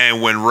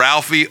 And when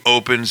Ralphie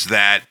opens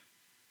that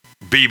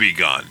BB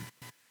gun,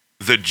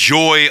 the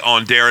joy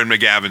on Darren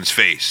McGavin's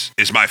face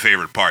is my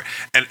favorite part.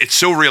 And it's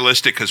so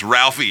realistic because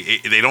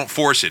Ralphie, they don't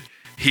force it.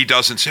 He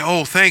doesn't say,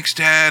 "Oh, thanks,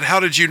 Dad. How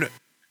did you know?"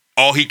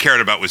 All he cared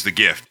about was the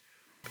gift.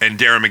 And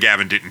Darren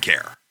McGavin didn't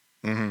care.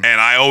 Mm-hmm.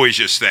 And I always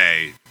just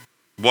say,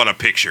 what a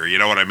picture. You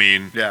know what I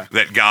mean? Yeah.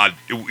 That God,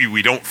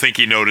 we don't think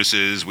he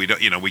notices. We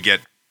don't,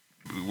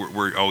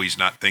 we're always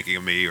not thinking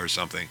of me or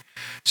something.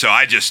 So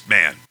I just,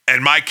 man,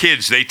 and my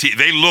kids,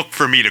 they look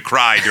for me to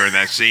cry during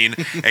that scene.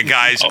 And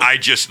guys, I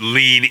just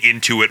lean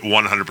into it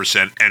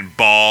 100% and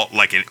bawl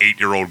like an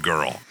 8-year-old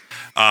girl.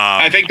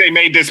 I think they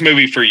made this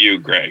movie for you,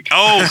 Greg.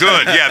 Oh,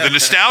 good. Yeah, the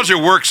nostalgia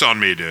works on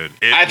me, dude.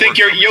 I think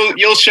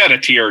you'll shed a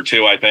tear or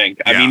two, I think.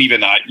 I mean,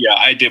 even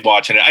I did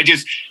watch it.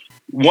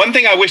 one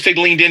thing I wish they'd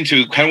leaned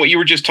into, kind of what you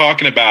were just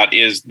talking about,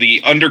 is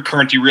the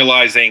undercurrent. You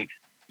realizing,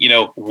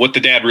 what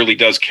the dad really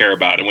does care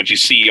about, and what you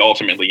see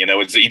ultimately,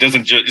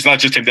 it's not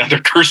just him down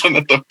there cursing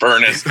at the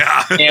furnace.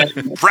 And,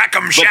 Frack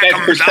 'em, but shack that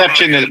 'em,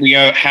 perception that we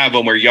have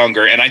when we're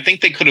younger, and I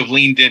think they could have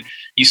leaned in.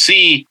 You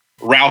see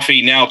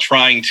Ralphie now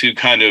trying to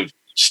kind of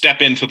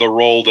step into the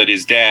role that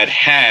his dad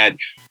had,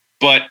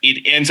 but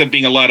it ends up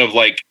being a lot of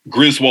like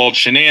Griswold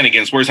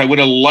shenanigans. Whereas I would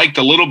have liked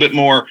a little bit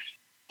more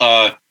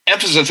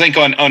emphasis, I think,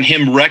 on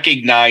him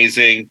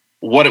recognizing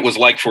what it was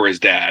like for his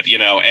dad,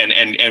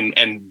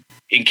 and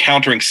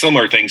encountering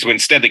similar things. But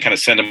instead, they kind of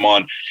send him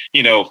on,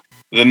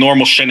 the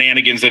normal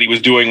shenanigans that he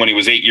was doing when he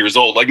was 8 years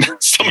old. Like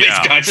some of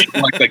these guys seem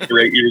like they're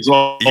 8 years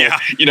old. Yeah.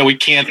 We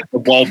can't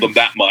evolve them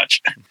that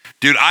much.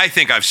 Dude, I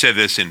think I've said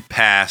this in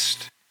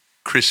past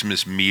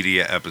Christmas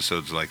media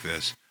episodes like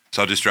this,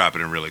 so I'll just drop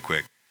it in really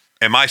quick.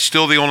 Am I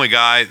still the only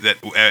guy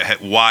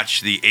that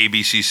watched the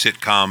ABC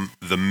sitcom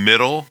The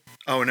Middle?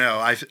 Oh no,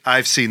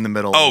 I've seen The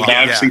Middle. Oh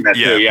yeah, I've seen that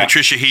too. Yeah,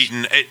 Patricia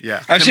Heaton.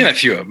 I've seen a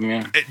few of them.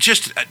 Yeah,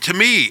 just to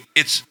me,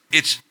 it's.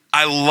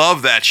 I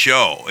love that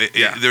show.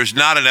 There's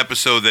not an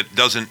episode that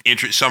doesn't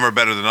interest. Some are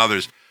better than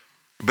others,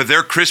 but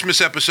their Christmas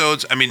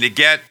episodes. I mean, to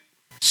get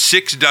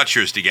 6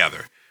 Dutchers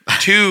together,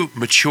 2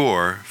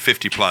 mature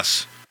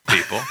 50+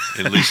 people,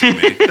 at least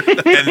me,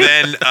 and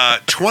then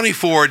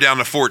 24 down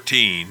to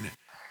 14.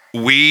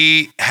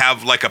 We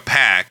have like a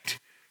pact.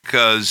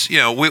 Because,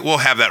 we'll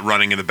have that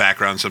running in the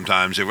background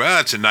sometimes.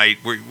 It's a night.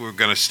 We're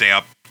going to stay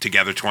up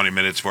together 20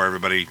 minutes before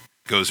everybody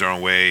goes their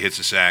own way, hits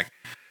a sack.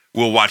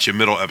 We'll watch a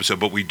middle episode,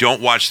 but we don't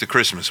watch the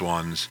Christmas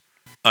ones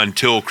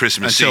until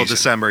Christmas season. Until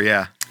December,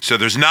 yeah. So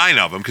there's 9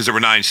 of them because there were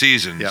 9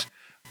 seasons. Yep.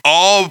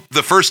 All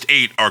the first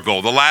 8 are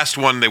gold. The last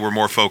one, they were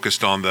more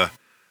focused on the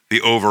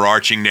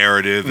overarching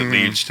narrative that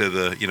leads to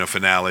the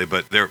finale.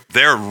 But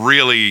they're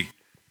really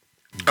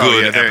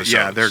good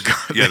episodes. They're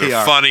good. Yeah,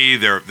 they're funny.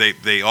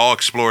 They all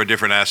explore a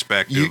different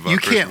aspect of you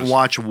Christmas. can't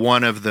watch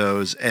one of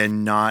those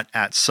and not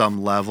at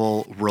some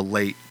level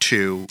relate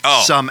to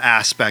some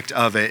aspect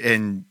of it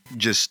and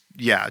just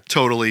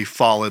totally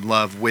fall in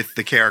love with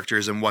the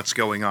characters and what's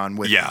going on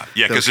with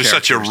because there's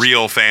such a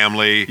real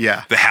family.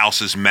 The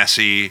house is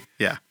messy.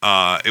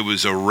 It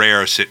was a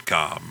rare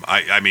sitcom.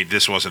 I mean,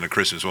 this wasn't a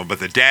Christmas one,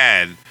 but the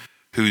dad,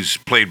 who's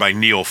played by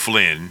Neil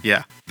Flynn,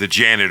 the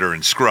janitor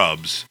in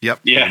Scrubs.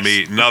 Yep.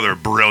 Yes. Another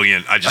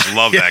brilliant. I just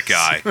love that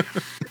guy.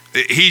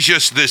 He's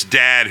just this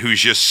dad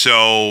who's just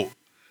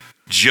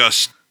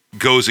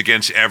goes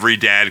against every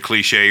dad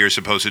cliche you're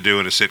supposed to do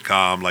in a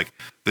sitcom. Like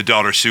the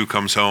daughter Sue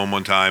comes home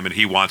one time and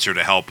he wants her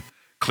to help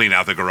clean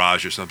out the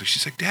garage or something.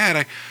 She's like, "Dad,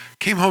 I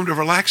came home to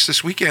relax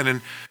this weekend,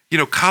 and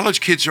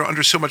college kids are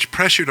under so much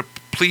pressure to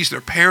please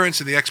their parents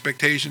and the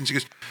expectations." He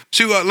goes,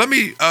 "Sue, let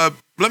me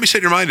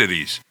set your mind at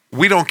ease.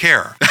 We don't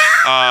care."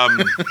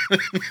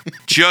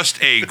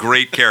 Just a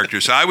great character.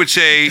 So I would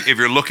say if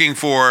you're looking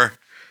for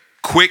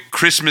quick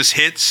Christmas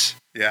hits,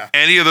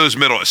 any of those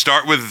middle,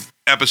 start with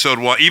episode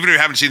 1. Even if you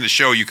haven't seen the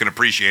show, you can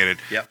appreciate it.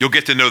 You'll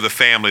get to know the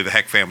family, the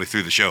Heck family,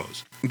 through the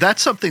shows.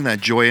 That's something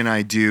that Joy and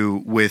I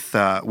do with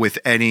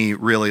any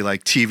really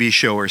like TV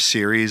show or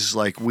series.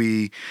 Like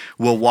we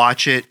will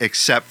watch it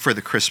except for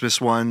the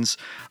Christmas ones.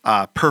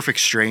 Perfect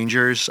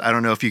Strangers. I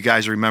don't know if you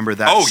guys remember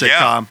that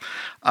sitcom.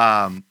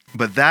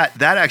 But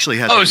that actually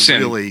has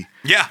really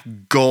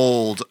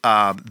gold.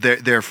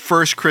 Their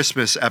first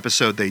Christmas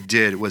episode they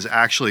did was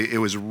it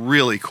was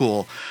really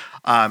cool.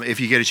 If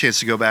you get a chance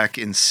to go back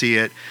and see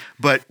it,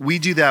 but we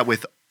do that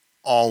with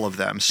all of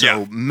them.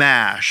 So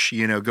MASH,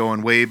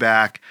 going way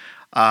back.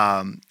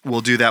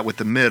 We'll do that with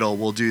The Middle.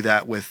 We'll do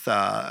that with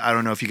I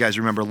don't know if you guys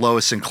remember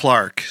Lois and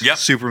Clark,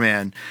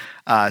 Superman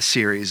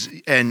series,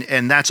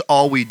 and that's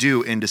all we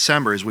do in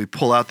December is we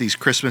pull out these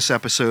Christmas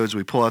episodes,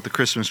 we pull out the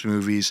Christmas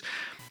movies.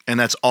 And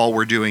that's all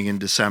we're doing in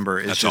December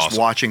is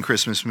watching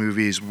Christmas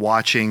movies,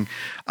 watching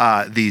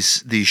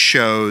these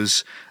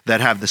shows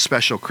that have the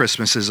special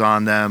Christmases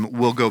on them.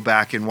 We'll go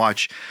back and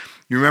watch.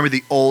 You remember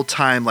the old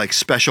time like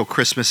special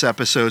Christmas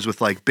episodes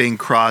with like Bing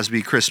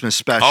Crosby Christmas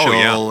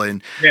special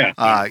and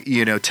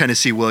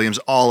Tennessee Williams.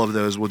 All of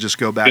those. We'll just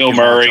go back and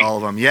watch all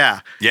of them.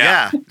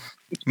 Yeah.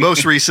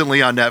 Most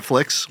recently on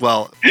Netflix.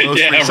 Well,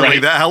 recently.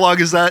 Right. How long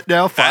is that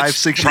now? 5,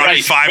 6 years?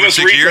 Probably 5 or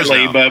 6 years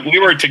now. But we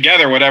were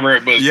together whenever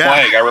it was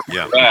playing. I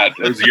remember that.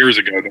 It was years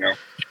ago now.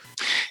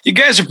 You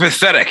guys are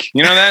pathetic.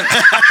 You know that?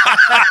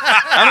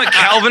 I'm a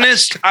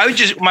Calvinist.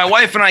 My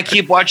wife and I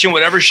keep watching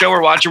whatever show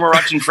we're watching. We're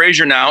watching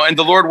Frasier now, and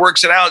the Lord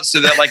works it out so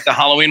that like the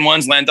Halloween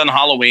ones land on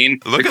Halloween.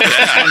 Look at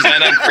that. Ones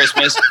land on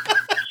Christmas.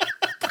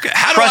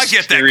 How do I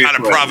get that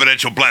kind of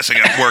providential blessing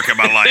at work in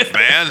my life,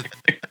 man?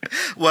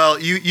 Well,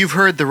 you've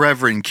heard the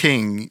Reverend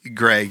King,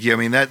 Greg. I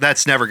mean,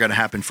 that's never going to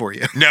happen for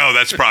you. No,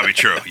 that's probably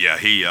true. Yeah,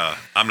 he.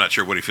 I'm not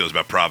sure what he feels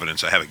about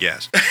Providence. I have a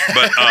guess,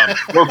 but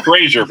or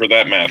Frasier for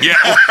that matter. Yeah.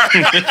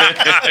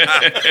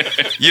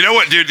 You know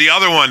what, dude? The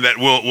other one that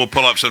we'll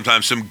pull up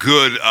sometimes. Some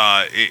good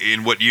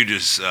in what you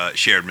just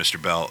shared,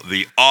 Mr. Bell.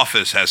 The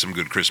Office has some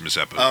good Christmas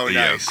episodes. Oh,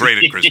 nice.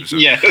 Great at Christmas.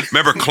 Yes.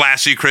 Remember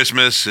Classy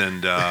Christmas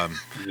and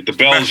the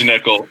Bells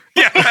Nickel.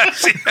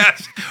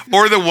 Yes.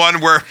 Or the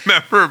one where,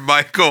 remember,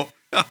 Michael,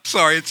 I'm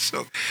sorry,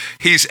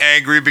 he's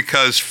angry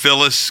because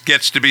Phyllis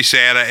gets to be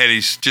Santa and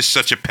he's just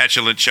such a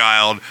petulant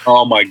child.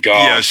 Oh my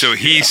gosh. Yeah, so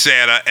he's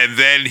Santa and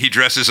then he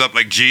dresses up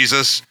like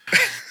Jesus.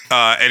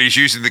 And he's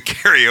using the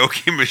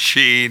karaoke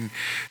machine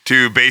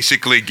to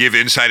basically give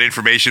inside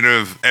information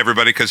of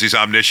everybody because he's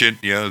omniscient.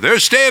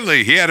 There's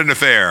Stanley. He had an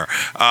affair.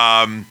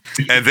 And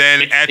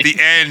then at the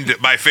end,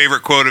 my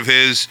favorite quote of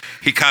his,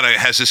 he kind of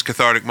has this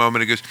cathartic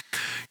moment. He goes,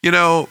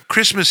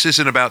 Christmas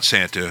isn't about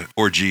Santa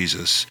or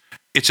Jesus.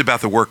 It's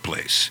about the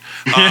workplace.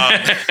 We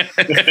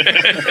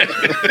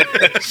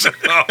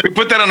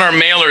put that on our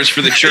mailers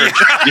for the church.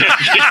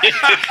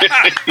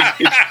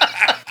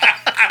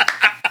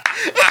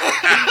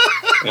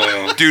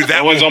 Dude,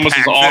 that one's almost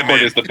as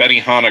awkward as the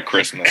Benihana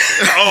Christmas.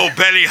 Oh,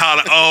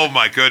 Benihana. Oh,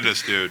 my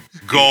goodness, dude.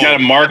 Gold. You got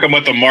to mark them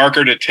with the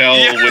marker to tell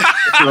what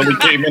really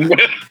came in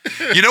with.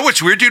 You know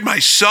what's weird, dude? My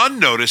son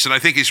noticed, and I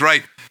think he's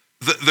right.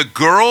 The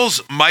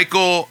girls,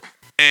 Michael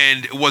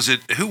and who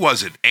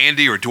was it?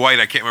 Andy or Dwight?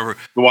 I can't remember.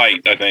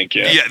 Dwight, I think,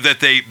 yeah. Yeah, that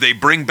they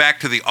bring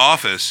back to the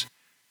office.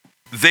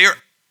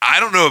 I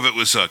don't know if it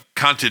was a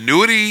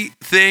continuity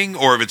thing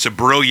or if it's a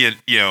brilliant,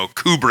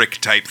 Kubrick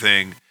type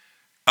thing.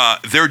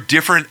 They're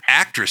different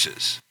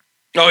actresses.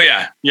 Oh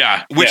yeah.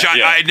 Which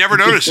I never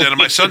noticed that. And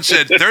my son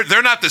said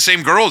they're not the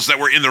same girls that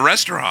were in the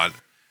restaurant.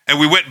 And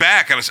we went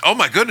back and I said, oh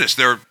my goodness,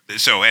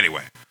 so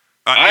anyway.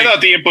 I thought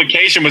the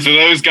implication was that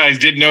those guys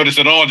didn't notice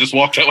at all and just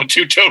walked out with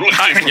two totally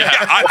different.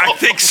 I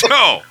think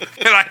so.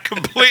 And I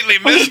completely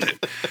missed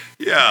it.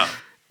 Yeah.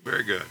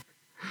 Very good.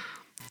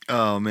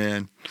 Oh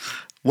man.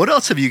 What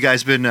else have you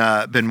guys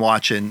been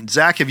watching?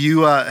 Zach, have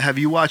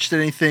you watched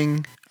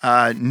anything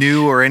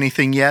new or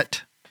anything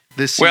yet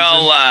this season?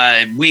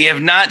 Well, we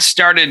have not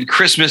started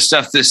Christmas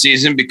stuff this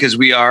season because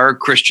we are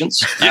Christians.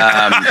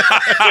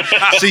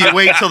 So you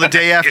wait till the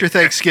day after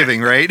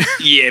Thanksgiving, right?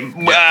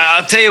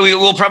 I'll tell you,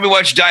 we'll probably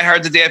watch Die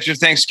Hard the day after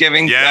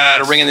Thanksgiving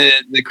to ring in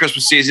the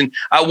Christmas season.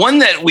 One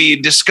that we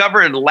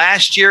discovered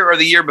last year or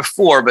the year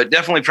before, but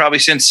definitely probably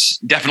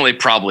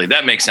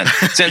that makes sense.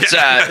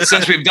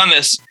 Since we've done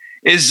this,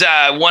 is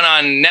one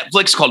on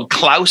Netflix called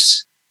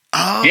Klaus.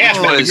 Oh, yeah.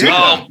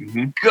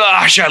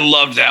 Gosh, I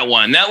loved that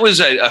one. That was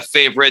a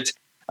favorite.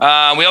 We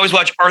always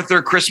watch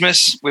Arthur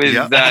Christmas with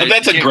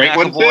that's a great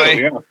one too.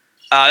 Yeah.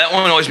 That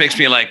one always makes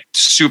me like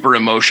super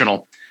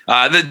emotional.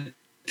 The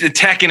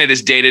tech in it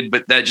is dated,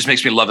 but that just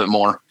makes me love it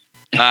more.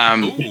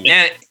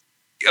 And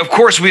of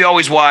course, we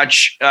always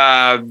watch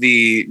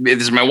this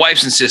is my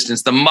wife's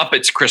insistence, the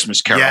Muppets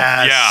Christmas Carol.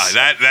 Yes.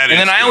 Yeah, that is. And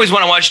then I always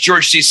want to watch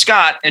George C.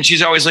 Scott, and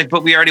she's always like,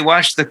 "But we already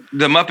watched the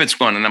Muppets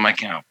one," and I'm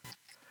like, "Oh,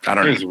 I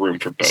don't know." There's room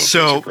for both.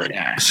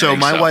 So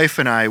my wife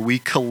and I, we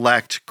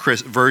collect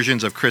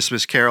versions of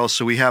Christmas carols.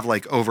 So we have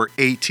like over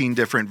 18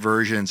 different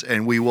versions,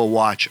 and we will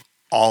watch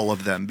all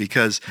of them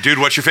because. Dude,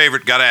 what's your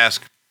favorite? Gotta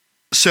ask.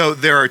 So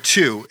there are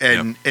two,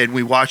 and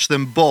we watch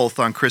them both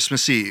on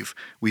Christmas Eve.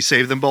 We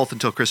save them both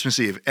until Christmas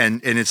Eve,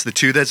 and it's the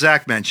two that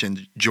Zach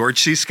mentioned: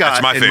 George C.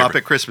 Scott and favorite.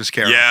 Muppet Christmas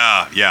Carol.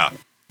 Yeah.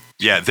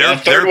 The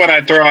third one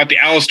I'd throw out, the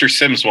Alistair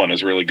Sims one,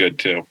 is really good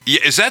too. Yeah,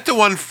 is that the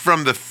one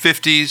from the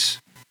 50s?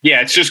 Yeah,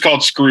 it's just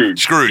called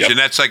Scrooge. And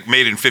that's like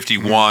made in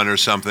 51 or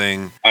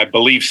something. I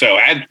believe so.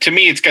 And to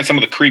me, it's got some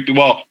of the creepy.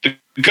 Well, the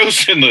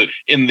ghosts in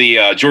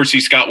the George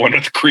C. Scott one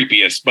are the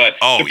creepiest, but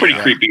they're pretty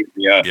creepy.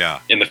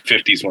 In the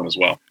 50s one as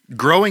well.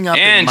 Growing up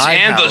in my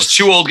house, those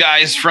two old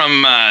guys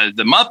from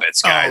the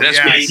Muppets guy. That's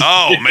great.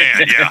 Oh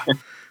man, yeah.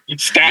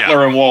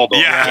 Statler and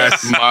Waldorf.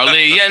 Yes.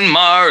 Marley and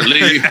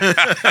Marley.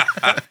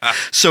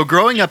 So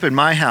growing up in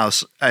my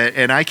house,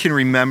 and I can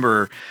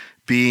remember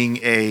being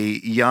a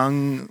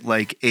young,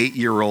 like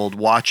 8-year-old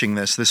watching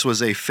this. This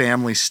was a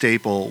family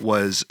staple,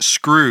 was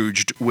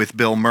Scrooged with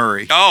Bill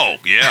Murray. Oh,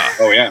 yeah.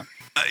 Oh, yeah.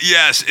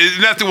 Yes.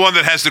 Isn't that the one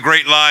that has the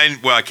great line?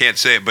 Well, I can't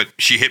say it, but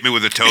she hit me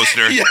with a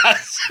toaster.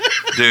 Yes.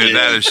 Dude,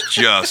 that is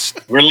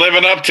just... We're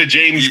living up to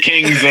James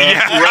King's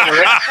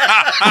rhetoric.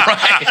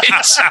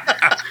 Right.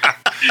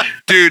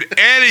 Dude,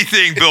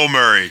 anything Bill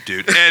Murray,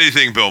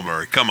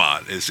 come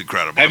on, it's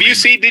incredible.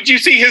 Did you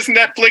see his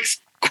Netflix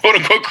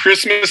quote-unquote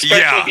Christmas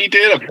special he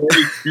did? A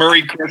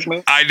Murray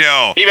Christmas? I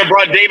know. He even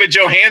brought David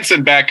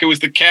Johansen back, who was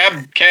the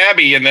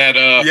cabbie in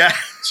that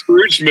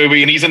Scrooge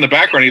movie, and he's in the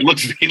background. He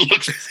looks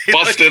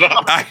busted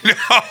up. I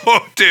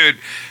know, dude.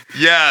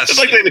 Yes. It's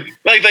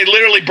like they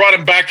literally brought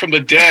him back from the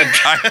dead.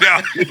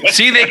 I know.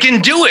 See, they can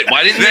do it.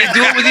 Why didn't they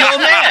do it with the old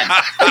man?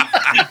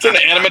 It's an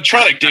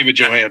animatronic David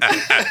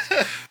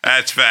Johansen.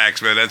 That's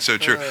facts, man. That's so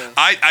true.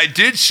 I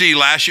did see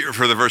last year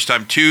for the first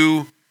time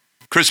 2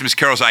 Christmas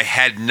carols I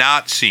had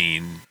not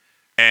seen,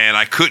 and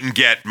I couldn't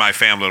get my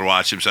family to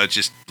watch them, so it's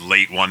just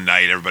late one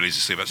night, everybody's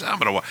asleep. I said, I'm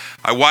going to watch.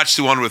 I watched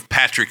the one with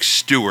Patrick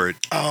Stewart.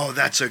 Oh,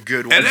 that's a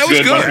good one. And that was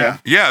good.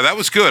 Yeah, that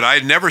was good. I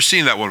had never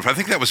seen that one. I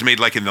think that was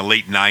made like in the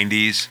late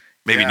 90s,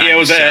 maybe 97. Yeah, it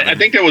was I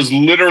think that was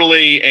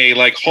literally a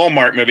like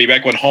Hallmark movie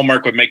back when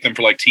Hallmark would make them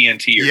for like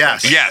TNT or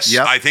something. Yes,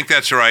 yep. I think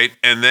that's right.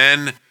 And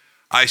then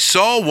I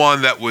saw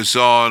one that was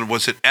on,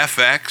 was it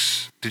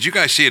FX? Did you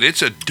guys see it?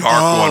 It's a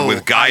dark one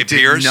with Guy Pearce.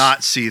 I did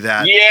not see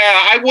that.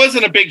 Yeah, I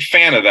wasn't a big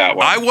fan of that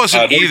one. I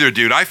wasn't either,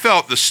 dude. I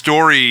felt the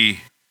story,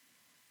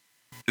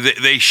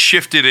 they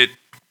shifted it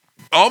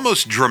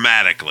almost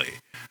dramatically.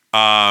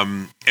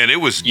 And it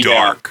was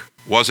dark,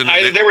 wasn't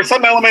it? There were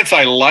some elements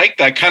I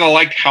liked. I kind of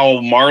liked how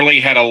Marley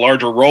had a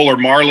larger role, or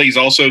Marley's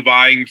also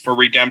vying for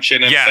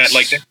redemption. And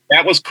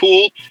that was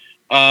cool.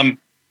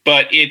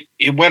 But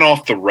it went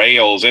off the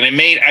rails, and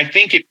I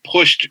think it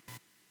pushed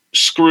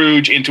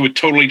Scrooge into a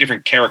totally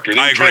different character. They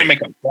were trying to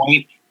make a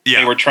point. Yeah.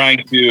 They were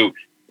trying to,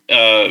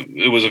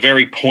 it was a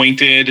very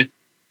pointed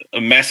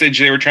message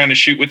they were trying to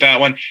shoot with that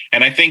one.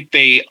 And I think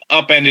they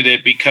upended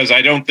it because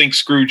I don't think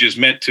Scrooge is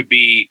meant to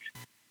be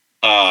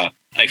a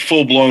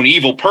full-blown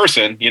evil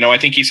person. I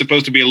think he's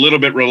supposed to be a little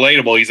bit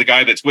relatable. He's a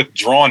guy that's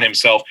withdrawn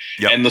himself.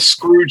 Yep. And the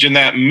Scrooge in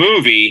that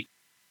movie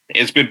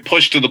has been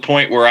pushed to the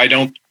point where I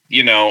don't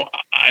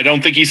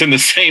think he's in the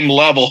same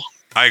level.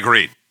 I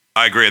agree.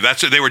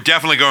 They were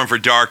definitely going for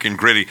dark and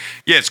gritty.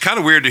 Yeah, it's kind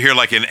of weird to hear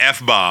like an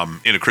F-bomb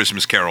in A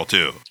Christmas Carol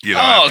too.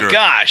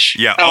 Gosh.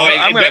 Yeah.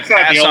 I'm going to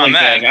pass on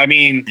that. I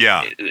mean,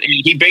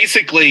 he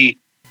basically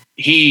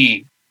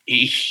he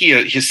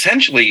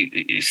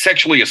essentially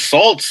sexually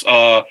assaults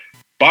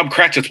Bob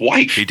Cratchit's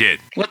wife. He did.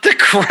 What the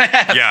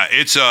crap? Yeah,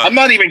 it's I'm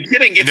not even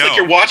kidding. It's like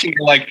you're watching,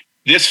 you're like,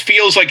 this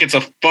feels like it's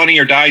a Funny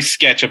or Die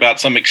sketch about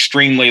some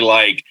extremely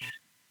like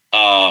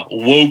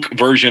woke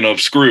version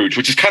of Scrooge,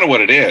 which is kind of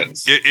what it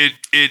is.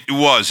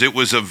 It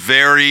was a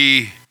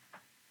very,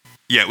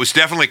 it was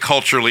definitely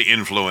culturally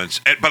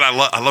influenced. But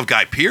I love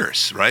Guy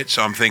Pearce, right?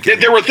 So I'm thinking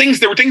there were things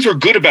were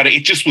good about it.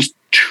 It just was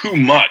too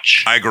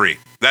much. I agree.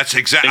 That's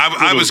exactly.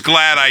 I was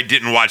glad I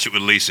didn't watch it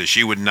with Lisa.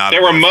 She would not.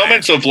 There were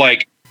moments of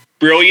like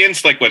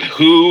brilliance, like with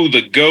who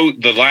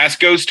the last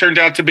ghost turned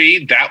out to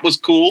be. That was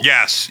cool.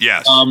 Yes.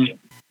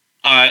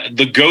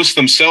 The ghosts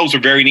themselves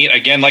are very neat.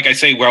 Again, like I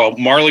say,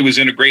 Marley was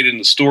integrated in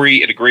the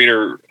story at a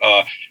greater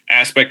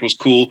aspect was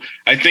cool.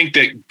 I think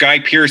that Guy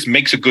Pearce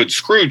makes a good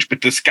Scrooge,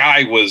 but this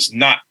guy was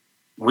not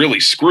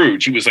really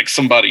Scrooge. He was like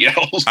somebody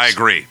else. I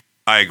agree.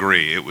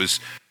 It was.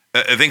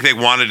 I think they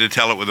wanted to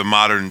tell it with a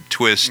modern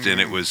twist,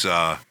 and it was.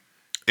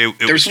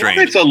 It was strange.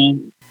 There's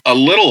one that's a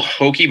little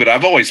hokey, but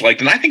I've always liked,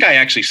 and I think I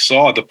actually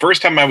saw the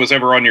first time I was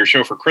ever on your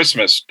show for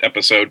Christmas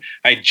episode.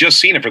 I had just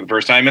seen it for the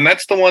first time, and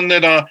that's the one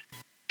that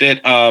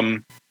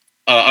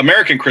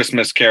American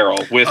Christmas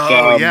Carol with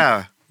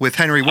with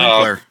Henry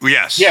Winkler.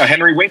 Yes. Yeah,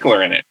 Henry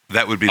Winkler in it.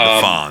 That would be the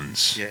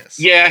Fonz. Yes.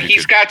 Yeah,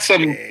 he's got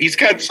some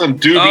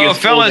dubious. Oh,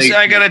 fellas,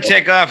 I gotta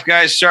take off,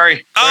 guys.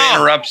 Sorry to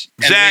interrupt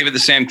and Zach, leave at the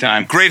same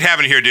time. Great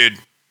having you here, dude.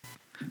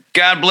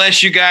 God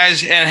bless you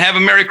guys, and have a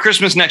Merry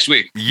Christmas next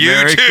week.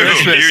 You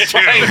too.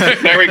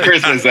 Merry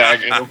Christmas,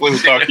 Zach. Hopefully we'll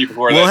talk to you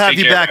before that. We'll have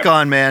you back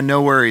on, man.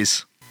 No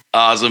worries.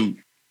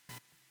 Awesome.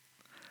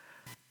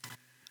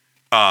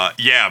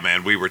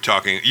 Man, you were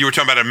talking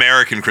about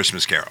American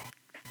Christmas Carol.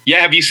 Yeah,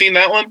 have you seen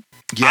that one?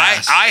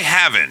 Yes. I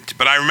haven't,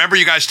 but I remember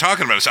you guys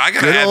talking about it, so I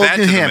got to add that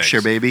to the mix. New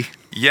Hampshire, baby.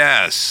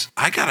 Yes,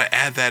 I got to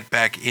add that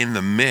back in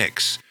the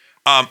mix.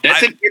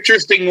 That's an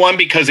interesting one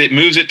because it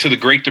moves it to the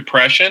Great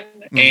Depression,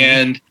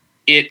 and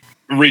it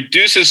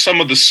reduces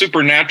some of the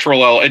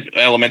supernatural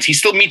elements. He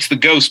still meets the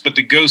ghosts, but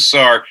the ghosts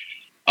are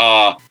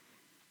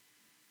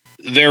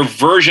they're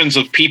versions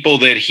of people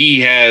that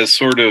he has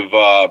sort of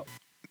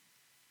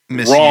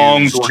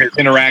wronged or has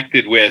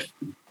interacted with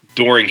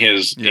during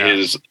his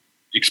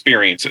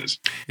experiences.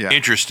 Yeah.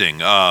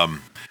 Interesting.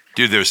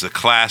 Dude, there's the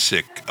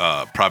classic,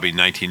 probably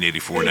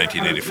 1984,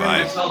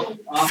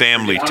 1985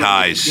 Family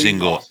Ties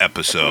single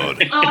episode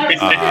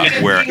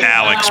where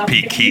Alex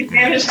P. Keaton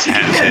has his.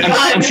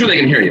 I'm sure they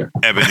can hear you.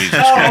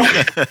 Ebenezer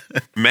Scrooge.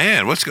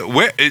 Man,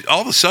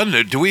 all of a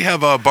sudden, do we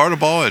have Bartle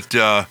Ball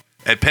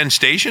at Penn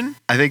Station?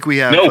 I think we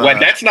have. No,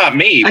 that's not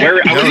me. I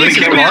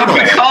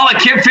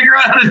can't figure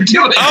out how to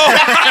do it. Oh,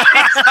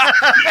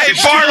 hey,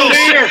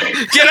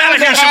 Bartles, get out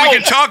of here so we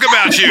can talk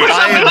about you.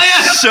 I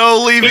am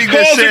so leaving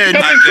this in.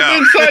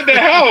 Inside the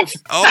house.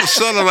 All of a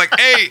sudden, I'm like,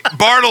 hey,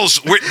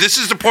 Bartles, this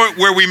is the point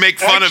where we make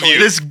fun of you.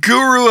 This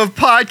guru of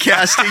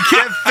podcasting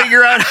can't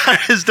figure out how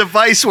his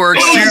device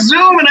works.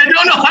 Zoom, and I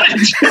don't know how to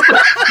do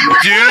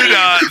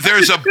it. Dude,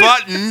 there's a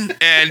button,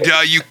 and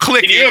you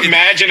click it. Can you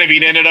imagine if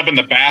he'd ended up in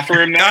the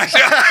bathroom now?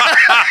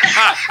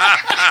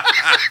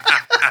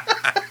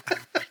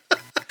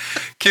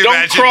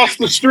 Don't cross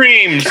the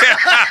streams.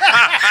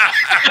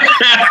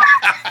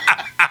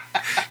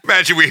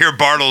 Imagine we hear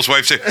Bartle's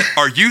wife say,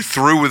 "Are you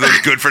through with those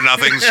good for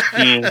nothings?"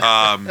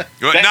 Not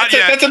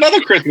yet. That's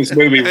another Christmas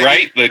movie,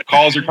 right? The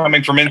calls are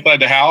coming from inside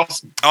the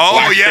house. Oh,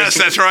 Black yes,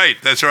 Christmas.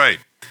 That's right.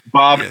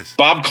 Bob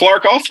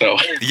Clark also.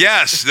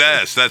 Yes,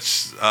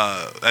 that's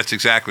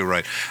exactly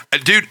right.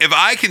 Dude, if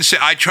I can say,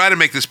 I try to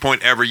make this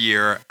point every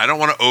year. I don't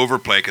want to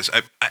overplay because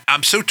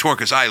I'm so torn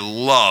because I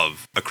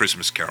love A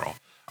Christmas Carol.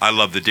 I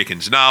love the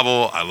Dickens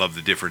novel. I love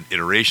the different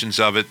iterations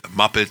of it, the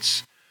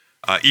Muppets.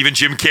 Even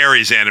Jim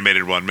Carrey's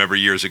animated one, remember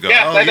years ago?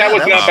 Yeah, that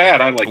was not bad.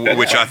 I like that.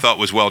 Which I thought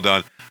was well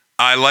done.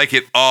 I like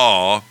it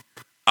all.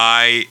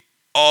 I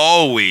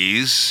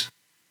always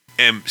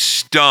am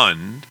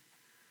stunned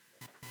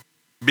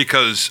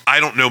because I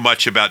don't know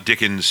much about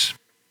Dickens'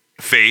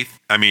 faith.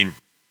 I mean,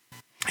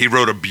 he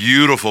wrote a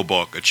beautiful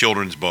book, a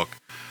children's book,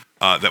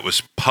 that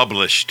was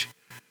published.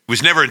 It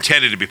was never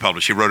intended to be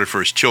published. He wrote it for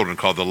his children,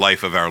 called The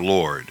Life of Our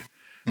Lord.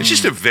 It's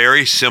just a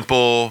very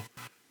simple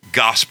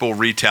gospel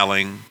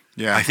retelling.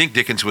 Yeah. I think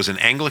Dickens was an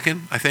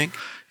Anglican, I think.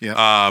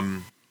 Yeah.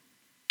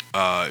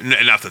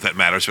 Not that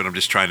matters, but I'm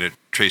just trying to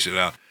trace it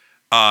out.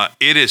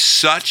 It is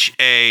such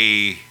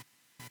a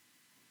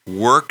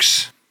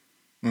works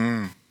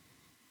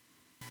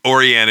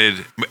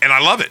oriented, and I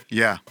love it.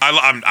 Yeah.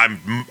 I'm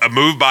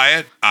moved by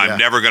it. I'm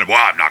not going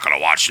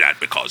to watch that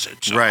because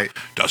it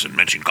doesn't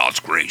mention God's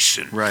grace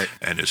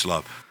and his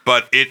love.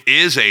 But it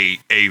is a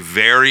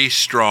very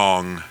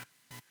strong,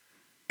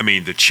 I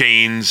mean, the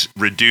chains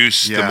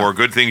reduce the more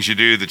good things you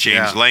do, the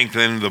chains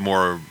lengthen, the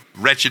more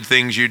wretched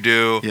things you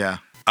do. Yeah.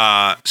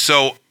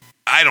 So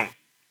I don't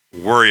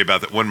worry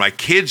about that. When my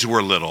kids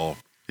were little,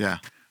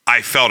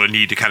 I felt a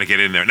need to kind of get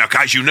in there. Now,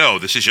 guys,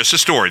 this is just a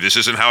story. This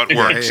isn't how it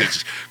works. Yeah.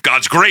 It's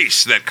God's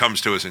grace that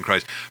comes to us in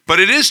Christ. But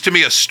it is, to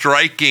me, a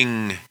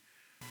striking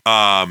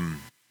do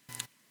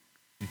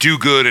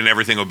good and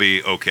everything will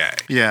be okay.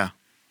 Yeah.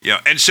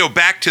 Yeah. And so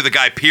back to the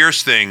Guy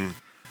Pearce thing,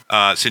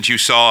 since you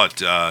saw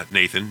it,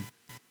 Nathan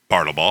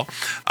Bartleball,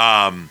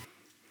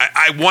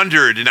 I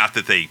wondered, not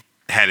that they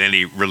had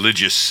any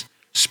religious,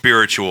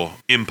 spiritual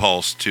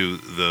impulse to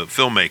the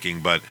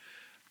filmmaking, but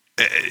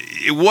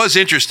it was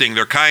interesting.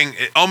 They're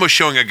almost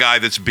showing a guy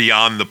that's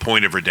beyond the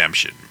point of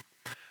redemption.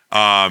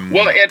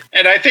 Well,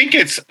 and I think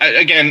it's,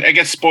 again, I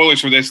guess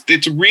spoilers for this,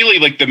 it's really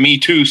like the Me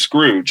Too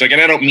Scrooge. Like,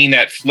 and I don't mean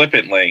that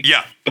flippantly.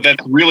 Yeah. But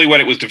that's really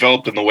what it was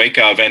developed in the wake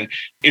of. And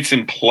it's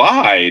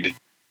implied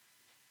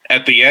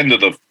at the end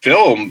of the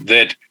film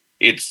that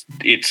it's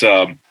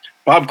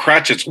Bob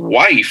Cratchit's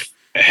wife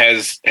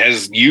has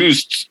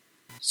used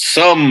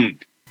some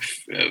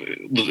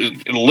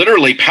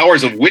literally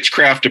powers of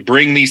witchcraft to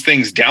bring these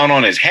things down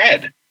on his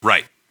head.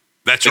 Right.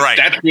 That's right.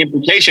 That's the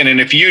implication.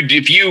 And if you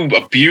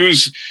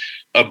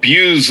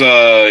abuse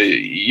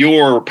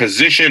your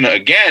position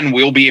again,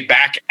 we'll be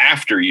back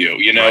after you.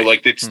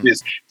 Like this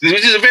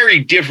is a very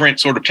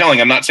different sort of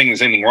telling. I'm not saying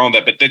there's anything wrong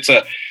with that,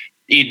 but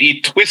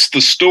it twists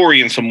the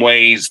story in some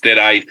ways that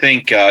I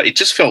think it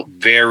just felt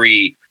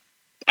very.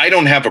 I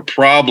don't have a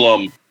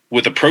problem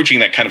with approaching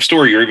that kind of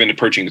story, or even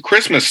approaching the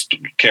Christmas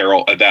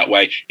Carol that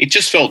way. It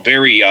just felt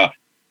very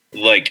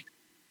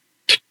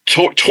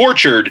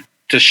tortured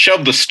to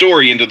shove the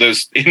story into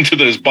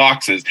those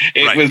boxes.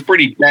 It was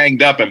pretty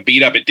banged up and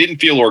beat up. It didn't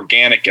feel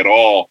organic at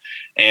all,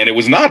 and it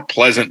was not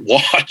pleasant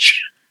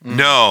watch.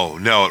 No,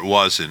 it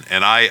wasn't.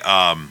 And I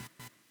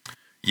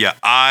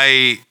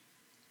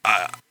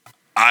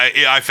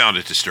found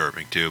it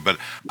disturbing too. But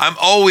I'm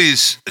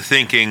always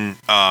thinking,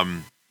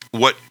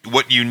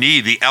 what you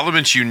need, the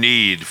elements you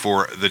need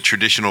for the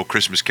traditional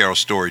Christmas Carol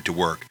story to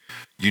work.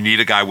 You need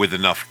a guy with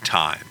enough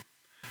time.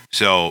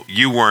 So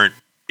you weren't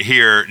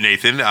here,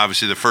 Nathan.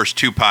 Obviously, the first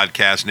two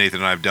podcasts Nathan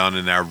and I have done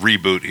in our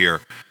reboot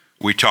here,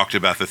 we talked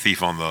about the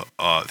thief on the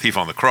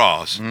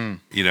cross,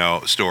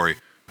 story,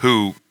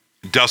 who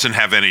doesn't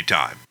have any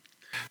time.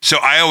 So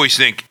I always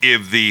think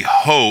if the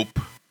hope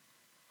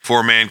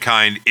for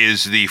mankind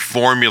is the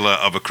formula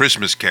of a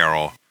Christmas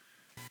Carol,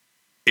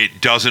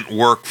 it doesn't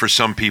work for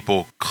some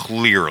people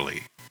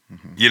clearly.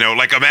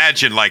 Mm-hmm.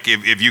 Imagine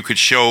if you could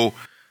show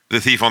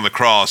the thief on the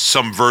cross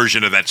some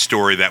version of that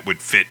story that would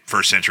fit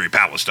first century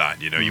Palestine.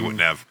 Mm-hmm. You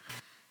wouldn't have,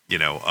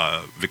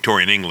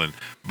 Victorian England,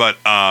 but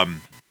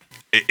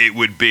it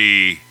would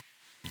be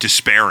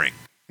despairing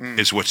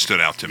is what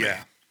stood out to me.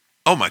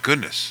 Oh my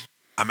goodness,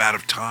 I'm out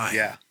of time.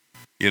 Yeah.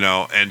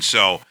 And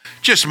so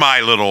just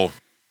my little,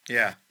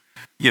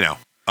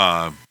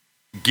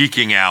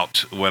 geeking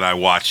out when I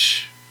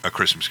watch a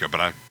Christmas Carol,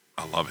 but I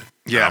love it.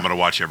 Yeah, I'm going to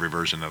watch every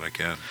version that I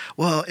can.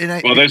 Well,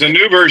 there's a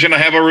new version I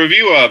have a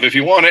review of if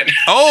you want it.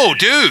 Oh,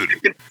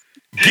 dude,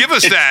 give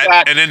us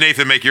that, and then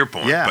Nathan, make your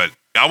point. Yeah. But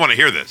I want to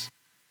hear this.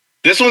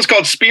 This one's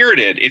called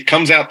Spirited. It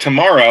comes out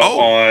tomorrow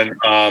on.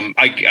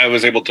 I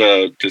was able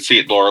to see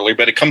it early,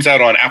 but it comes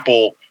out on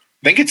Apple.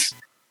 I think it's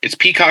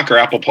Peacock or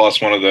Apple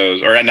Plus, one of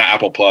those, or not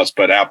Apple Plus,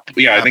 but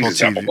Apple. Yeah, I think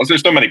it's TV. Apple Plus.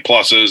 There's so many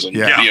pluses, and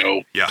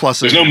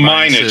pluses. There's no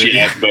minus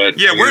yet, but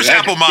where's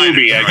Apple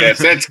minus? I guess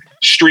that's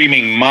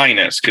streaming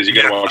minus because you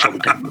got to watch all the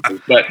companies.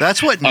 But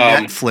that's what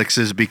Netflix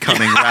is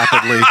becoming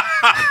rapidly.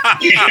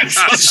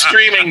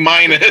 Streaming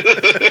minus.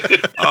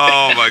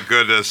 Oh my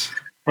goodness.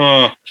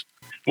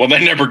 Well,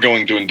 they're never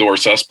going to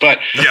endorse us, but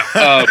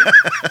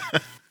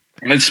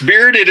and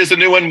Spirited is a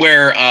new one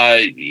where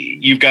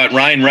you've got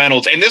Ryan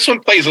Reynolds, and this one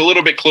plays a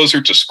little bit closer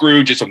to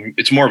Scrooge.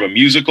 It's more of a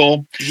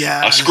musical.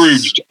 Yeah,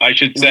 Scrooge, I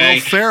should say.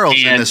 Will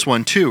Ferrell's in this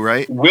one too,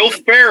 right? Will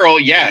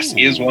Ferrell, yes,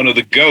 is one of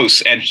the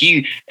ghosts, and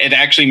it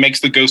actually makes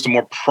the ghost a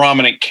more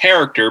prominent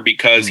character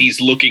because he's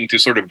looking to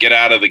sort of get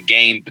out of the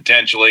game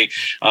potentially.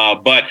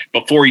 But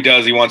before he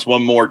does, he wants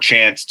one more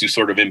chance to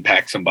sort of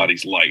impact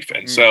somebody's life,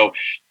 and so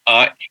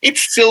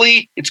it's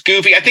silly, it's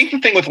goofy. I think the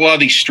thing with a lot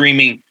of these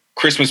streaming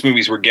Christmas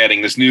movies we're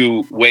getting, this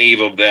new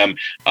wave of them.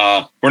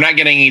 We're not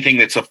getting anything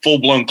that's a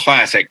full-blown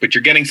classic, but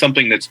you're getting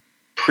something that's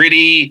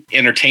pretty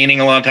entertaining.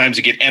 A lot of times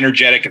you get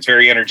energetic. It's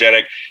very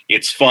energetic.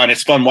 It's fun.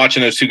 It's fun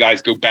watching those two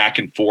guys go back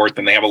and forth,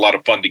 and they have a lot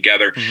of fun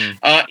together.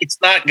 It's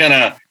not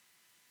gonna,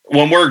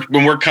 when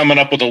we're coming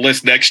up with a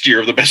list next year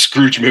of the best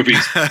Scrooge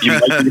movies, you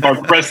might be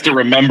hard pressed to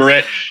remember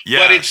it.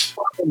 But it's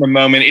fun in the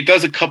moment. It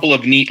does a couple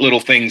of neat little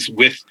things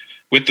with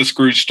the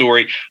Scrooge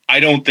story. I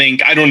don't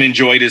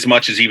enjoy it as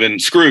much as even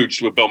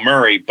Scrooge with Bill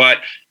Murray. But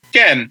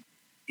again,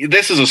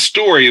 this is a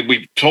story.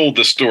 We've told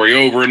this story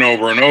over and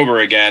over and over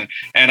again.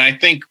 And I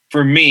think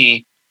for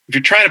me, if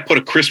you're trying to put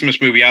a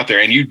Christmas movie out there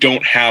and you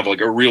don't have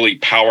like a really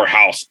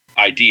powerhouse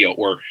idea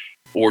or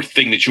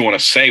thing that you want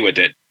to say with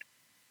it,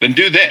 then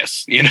do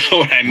this. You know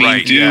what I mean?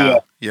 Right,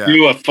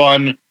 do a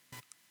fun,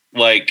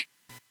 like,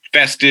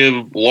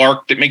 festive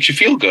lark that makes you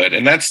feel good.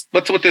 And that's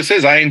what this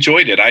is. I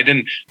enjoyed it. I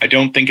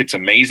don't think it's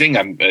amazing.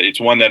 It's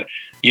one that,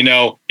 you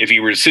know, if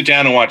you were to sit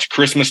down and watch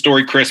Christmas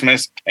Story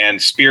Christmas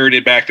and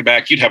Spirited back to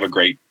back, you'd have a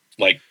great,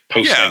 like,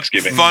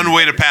 post-Thanksgiving. Fun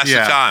way to pass the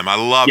time. I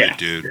love it,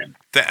 dude.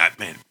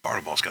 Man,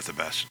 Bartaball's got the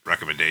best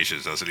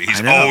recommendations, doesn't he?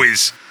 He's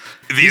always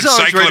the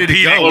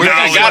encyclopedic knowledge.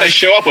 I got to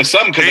show up with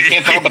something because I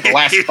can't talk about the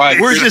last 5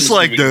 We're Christmas just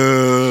like,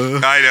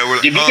 movies. I know.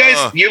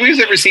 Have you guys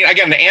ever seen, I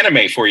got an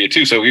anime for you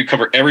too, so we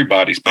cover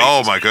everybody's bases.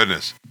 Oh my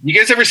goodness. You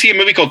guys ever see a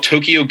movie called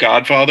Tokyo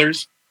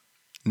Godfathers?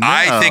 No.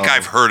 I think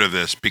I've heard of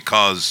this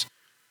because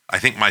I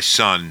think my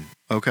son,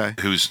 okay,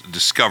 who's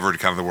discovered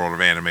kind of the world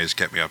of anime, has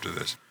kept me up to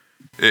this.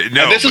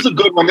 This is a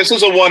good one. This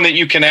is a one that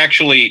you can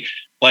actually,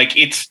 like,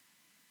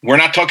 we're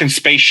not talking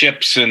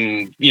spaceships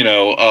and, you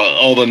know,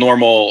 all the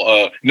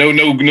normal,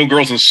 no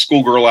girls in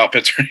schoolgirl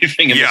outfits or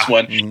anything in this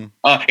one.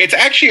 Mm-hmm. It's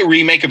actually a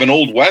remake of an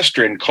old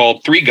Western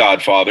called Three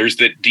Godfathers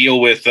that deal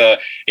with,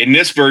 in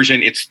this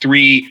version, it's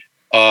 3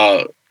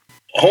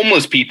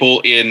 homeless people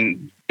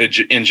in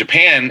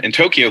Japan, in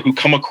Tokyo, who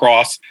come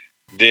across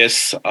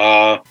this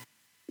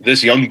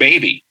young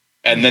baby.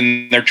 And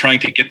then they're trying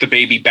to get the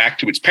baby back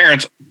to its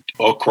parents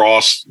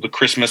across the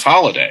Christmas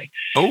holiday.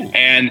 Oh.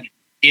 And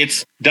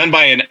it's done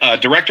by a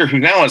director who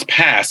now has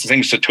passed. His name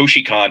is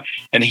Satoshi Kon,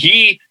 and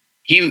he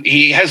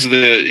has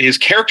his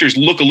characters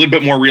look a little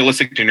bit more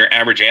realistic than your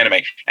average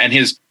anime. And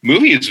his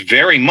movie is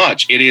very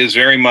much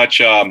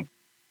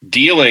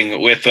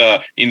dealing with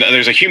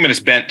there's a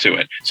humanist bent to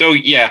it. So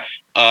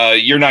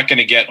you're not going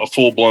to get a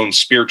full blown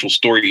spiritual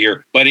story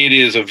here, but it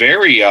is a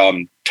very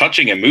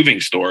touching and moving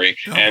story,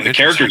 and the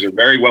characters are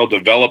very well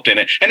developed in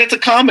it. And it's a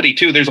comedy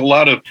too. There's a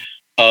lot of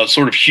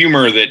sort of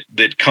humor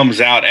that comes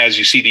out as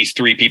you see these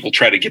 3 people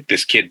try to get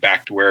this kid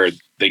back to where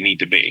they need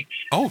to be.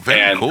 Oh,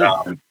 very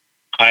cool.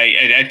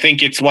 I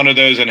think it's one of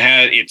those, and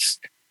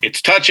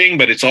it's touching,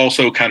 but it's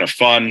also kind of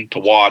fun to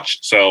watch.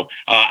 So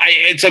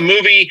it's a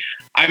movie.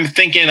 I'm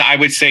thinking I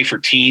would say for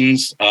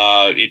teens.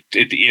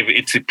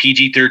 It's a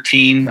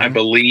PG-13, I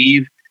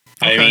believe.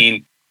 Okay. I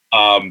mean,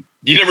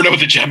 you never know what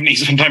the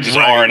Japanese sometimes is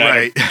R and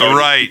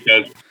right.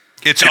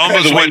 It's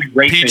almost what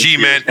PG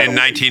meant in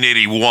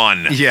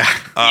 1981. Yeah.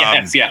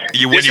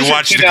 When you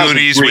watch The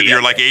Goonies with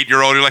your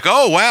 8-year-old, you're like,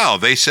 oh, wow,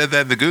 they said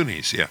that in The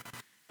Goonies. Yeah.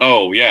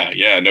 Oh,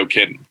 yeah, no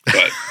kidding.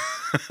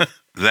 But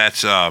that's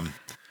something.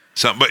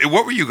 But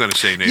what were you going to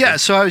say, Nathan? Yeah,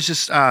 so I was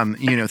just,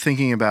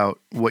 thinking about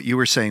what you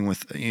were saying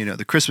with,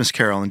 the Christmas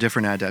Carol and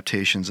different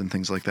adaptations and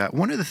things like that.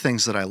 One of the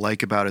things that I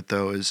like about it,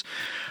 though, is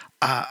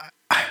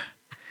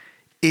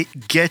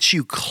it gets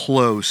you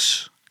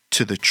close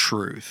to the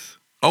truth.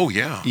 Oh,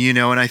 yeah.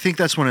 And I think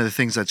that's one of the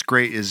things that's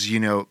great is,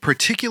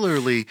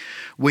 particularly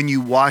when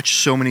you watch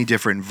so many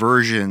different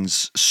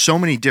versions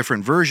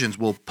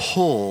will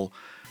pull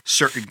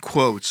certain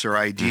quotes or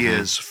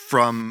ideas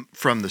from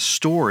the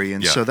story.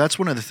 And so that's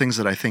one of the things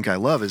that I think I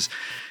love is,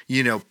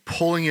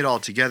 pulling it all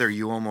together,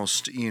 you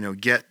almost,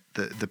 get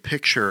the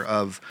picture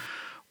of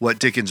what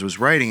Dickens was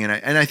writing.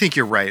 And I think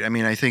you're right. I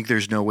mean, I think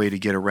there's no way to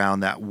get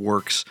around that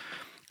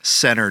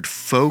works-centered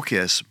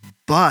focus,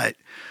 but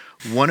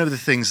one of the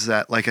things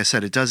that, like I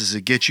said, it does is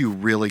it gets you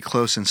really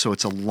close, and so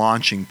it's a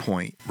launching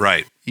point.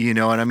 Right. And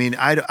I mean,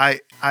 I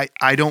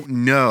don't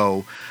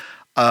know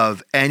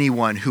of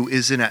anyone who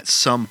isn't at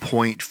some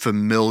point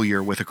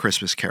familiar with A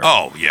Christmas Carol.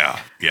 Oh, yeah.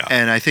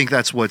 And I think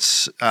that's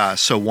what's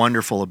so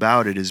wonderful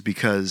about it is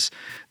because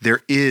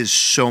there is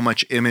so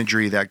much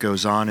imagery that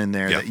goes on in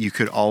there that you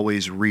could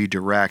always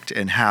redirect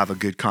and have a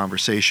good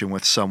conversation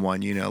with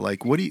someone,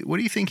 like, what do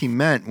you think he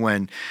meant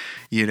when,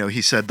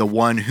 he said the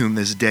one whom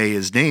this day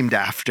is named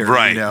after.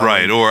 Right,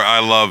 right. Or I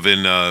love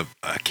in, I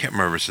can't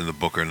remember if it's in the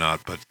book or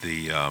not, but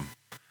the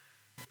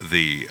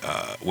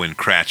when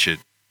Cratchit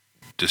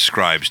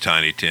describes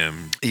Tiny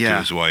Tim to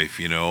his wife,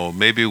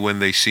 maybe when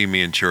they see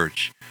me in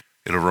church,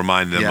 it'll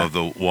remind them of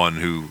the one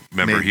who,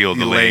 healed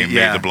the lame,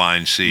 made the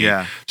blind see.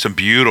 Yeah. Some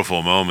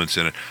beautiful moments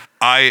in it.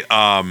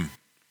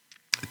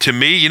 To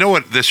me, you know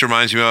what this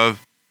reminds me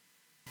of?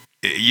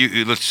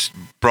 Let's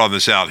broaden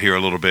this out here a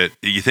little bit.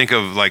 You think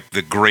of like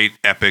the great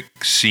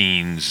epic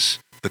scenes,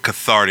 the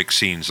cathartic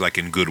scenes, like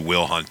in Good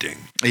Will Hunting.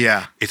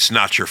 Yeah. It's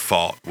not your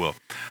fault, Will.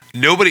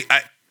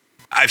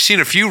 I've seen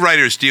a few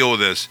writers deal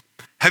with this.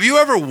 Have you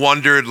ever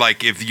wondered,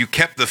 like, if you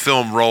kept the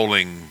film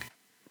rolling,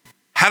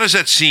 how does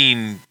that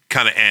scene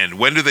kind of end?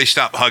 When do they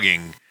stop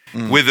hugging?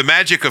 With the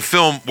magic of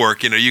film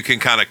work, you can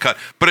kind of cut.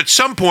 But at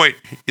some point,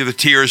 the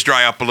tears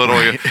dry up a little.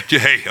 Right.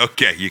 Hey,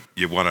 okay,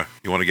 you want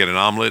to get an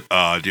omelet?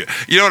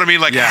 You know what I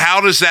mean? Like,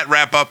 how does that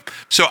wrap up?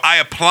 So I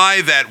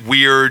apply that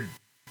weird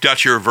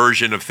Dutcher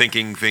version of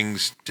thinking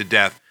things to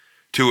death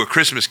to A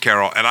Christmas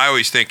Carol, and I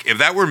always think, if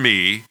that were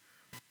me,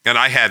 and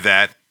I had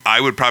that, I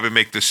would probably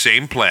make the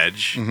same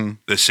pledge,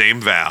 the same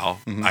vow.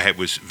 I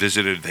was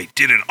visited. They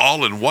did it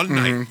all in one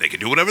night. They can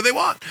do whatever they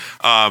want.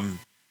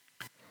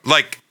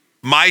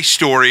 My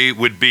story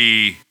would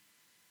be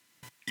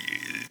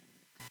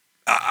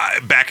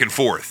back and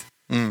forth.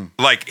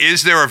 Like,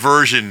 is there a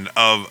version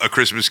of A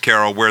Christmas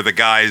Carol where the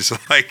guy's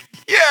like,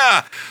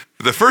 yeah,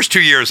 the first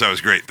 2 years I was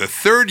great. The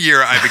third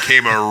year I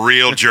became a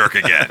real jerk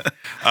again.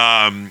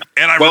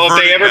 If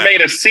they ever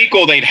made a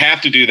sequel, they'd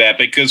have to do that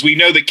because we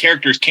know that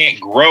characters can't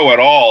grow at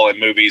all in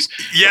movies.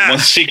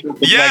 Yes.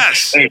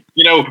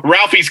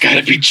 Ralphie's got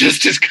to be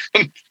just as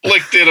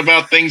conflicted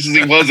about things as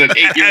he was at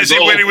 8 years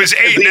old. When he was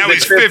 8, now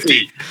he's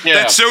 50. Yeah.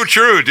 That's so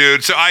true,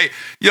 dude. So I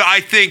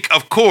think,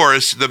 of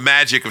course, the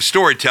magic of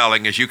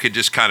storytelling is you can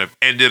just kind of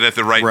end it at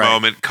the right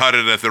moment, cut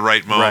it at the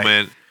right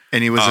moment. Right.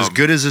 And he was as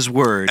good as his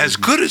word. As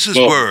good as his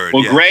word.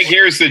 Well, Greg,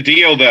 here's the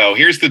deal, though.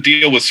 Here's the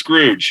deal with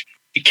Scrooge.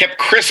 He kept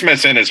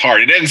Christmas in his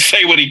heart. He didn't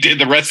say what he did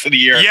the rest of the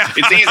year. Yeah.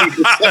 It's easy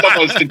for some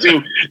of us to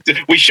do.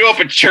 We show up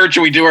at church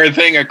and we do our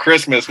thing at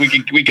Christmas. We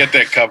get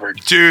that covered.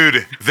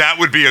 Dude, that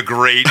would be a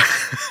great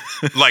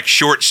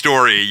short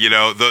story.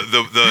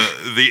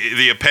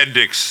 The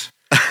appendix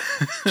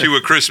to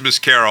A Christmas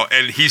Carol,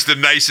 and he's the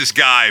nicest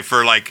guy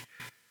for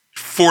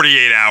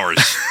 48 hours.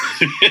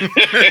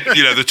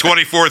 The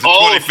 24th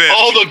and 25th.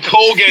 All the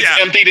coal gets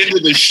emptied into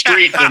the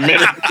street the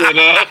minute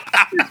that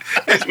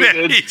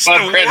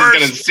Bob Cranston's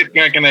going to sit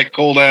back in that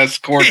cold ass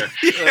corner.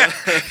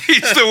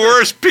 He's the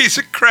worst piece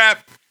of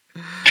crap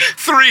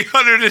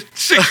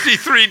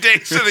 363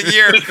 days of the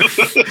year.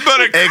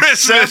 But at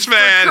Christmas,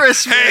 man.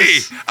 Christmas.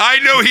 Hey, I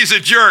know he's a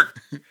jerk.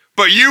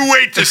 But you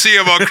wait to see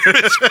him on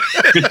Christmas.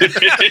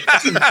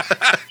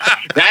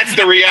 That's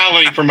the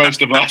reality for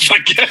most of us, I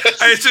guess.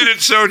 Isn't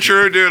it so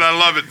true, dude? I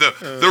love it.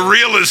 The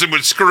realism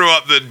would screw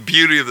up the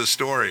beauty of the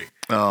story.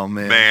 Oh,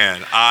 man.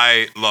 Man,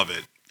 I love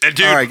it. And,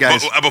 dude, all right,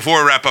 guys.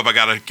 Before we wrap up, I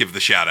got to give the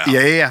shout out.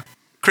 Yeah.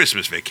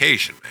 Christmas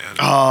Vacation, man.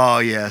 Oh,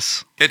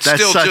 yes. That's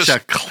still such a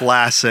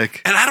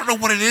classic. And I don't know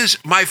what it is.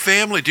 My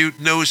family, dude,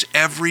 knows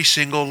every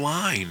single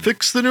line.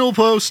 Fix the newel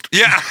post.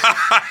 Yeah.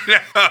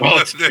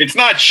 Well, it's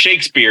not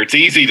Shakespeare. It's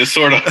easy to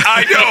sort of.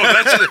 I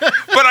know.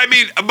 But I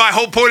mean, my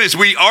whole point is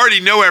we already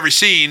know every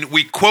scene.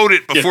 We quote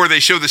it before they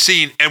show the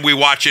scene, and we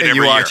watch it every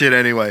year. You watch it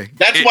anyway.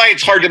 That's why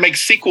it's hard to make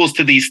sequels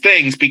to these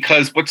things,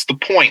 because what's the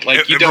point?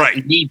 You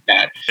don't need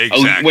that.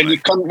 Exactly.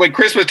 When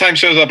Christmas time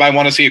shows up, I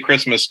want to see A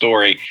Christmas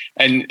Story.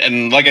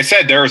 And like I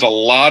said, there's a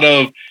lot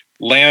of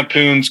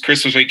Lampoon's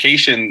Christmas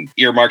Vacation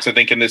earmarks, I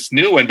think, in this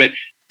new one. But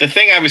the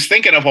thing I was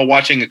thinking of while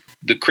watching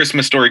the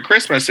Christmas Story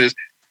Christmas is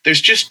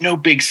there's just no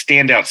big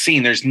standout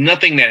scene. There's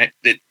nothing that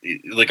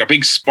like a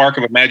big spark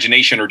of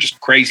imagination or just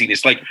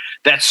craziness, like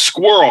that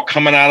squirrel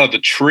coming out of the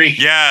tree.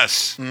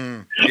 Yes.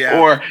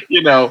 Or,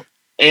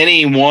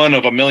 any one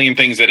of a million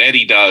things that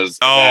Eddie does.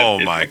 Oh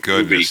my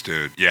goodness,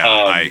 dude.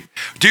 Yeah.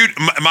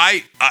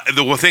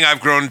 The one thing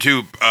I've grown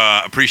to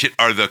appreciate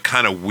are the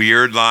kind of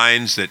weird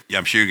lines that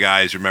I'm sure you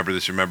guys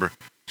remember.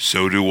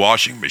 So do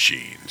washing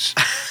machines.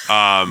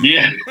 I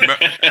mean,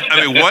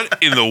 what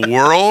in the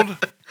world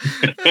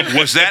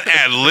was that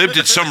ad-libbed?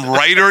 Did some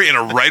writer in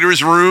a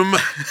writer's room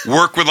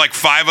work with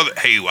 5 other?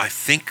 Hey, I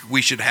think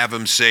we should have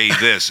him say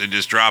this and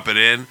just drop it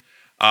in.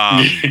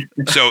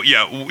 So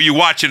you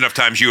watch enough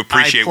times, you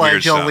appreciate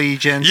weird stuff. I pledge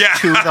allegiance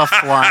to the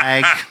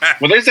flag.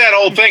 Well, there's that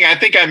old thing I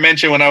think I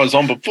mentioned when I was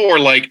on before.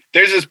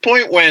 There's this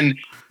point when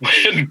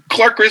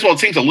Clark Griswold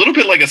seems a little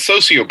bit like a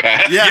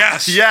sociopath.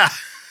 Yes. Yeah.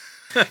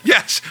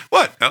 Yes.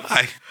 What? Well,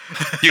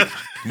 you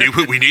knew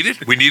what we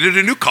needed? We needed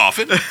a new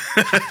coffin. A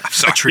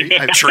tree.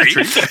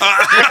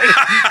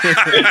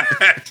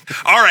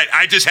 All right.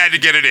 I just had to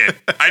get it in.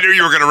 I knew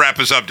you were going to wrap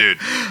us up, dude.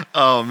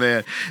 Oh,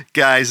 man.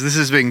 Guys, this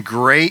has been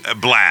great. A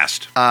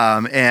blast.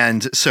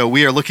 And so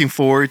we are looking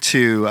forward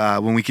to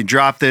when we can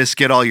drop this,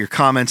 get all your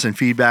comments and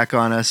feedback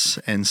on us.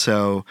 And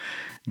so,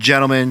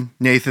 gentlemen,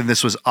 Nathan,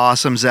 this was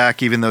awesome.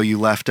 Zach, even though you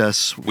left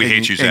us. We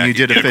hate you, Zach. And you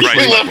did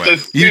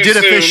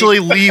officially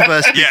leave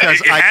us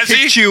because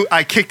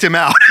I kicked him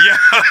out. Yeah.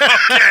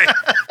 Okay.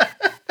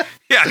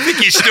 Yeah, I think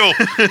he's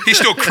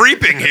still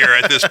creeping here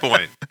at this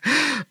point.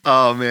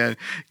 Oh, man.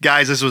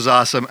 Guys, this was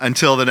awesome.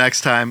 Until the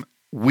next time,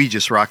 we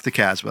just rock the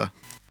Casbah.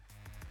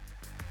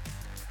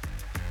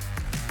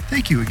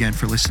 Thank you again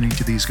for listening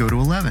to These Go to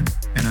 11,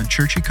 an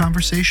unchurchy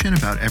conversation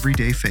about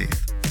everyday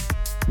faith.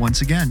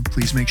 Once again,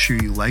 please make sure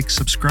you like,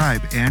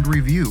 subscribe, and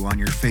review on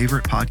your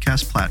favorite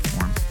podcast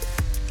platform.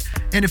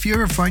 And if you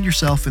ever find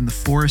yourself in the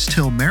Forest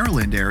Hill,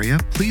 Maryland area,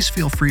 please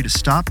feel free to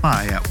stop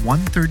by at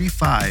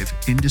 135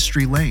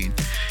 Industry Lane,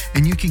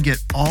 and you can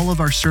get all of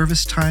our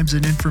service times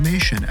and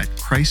information at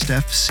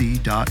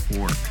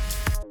christfc.org.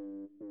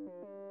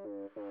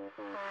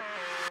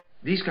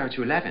 These go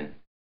to 11.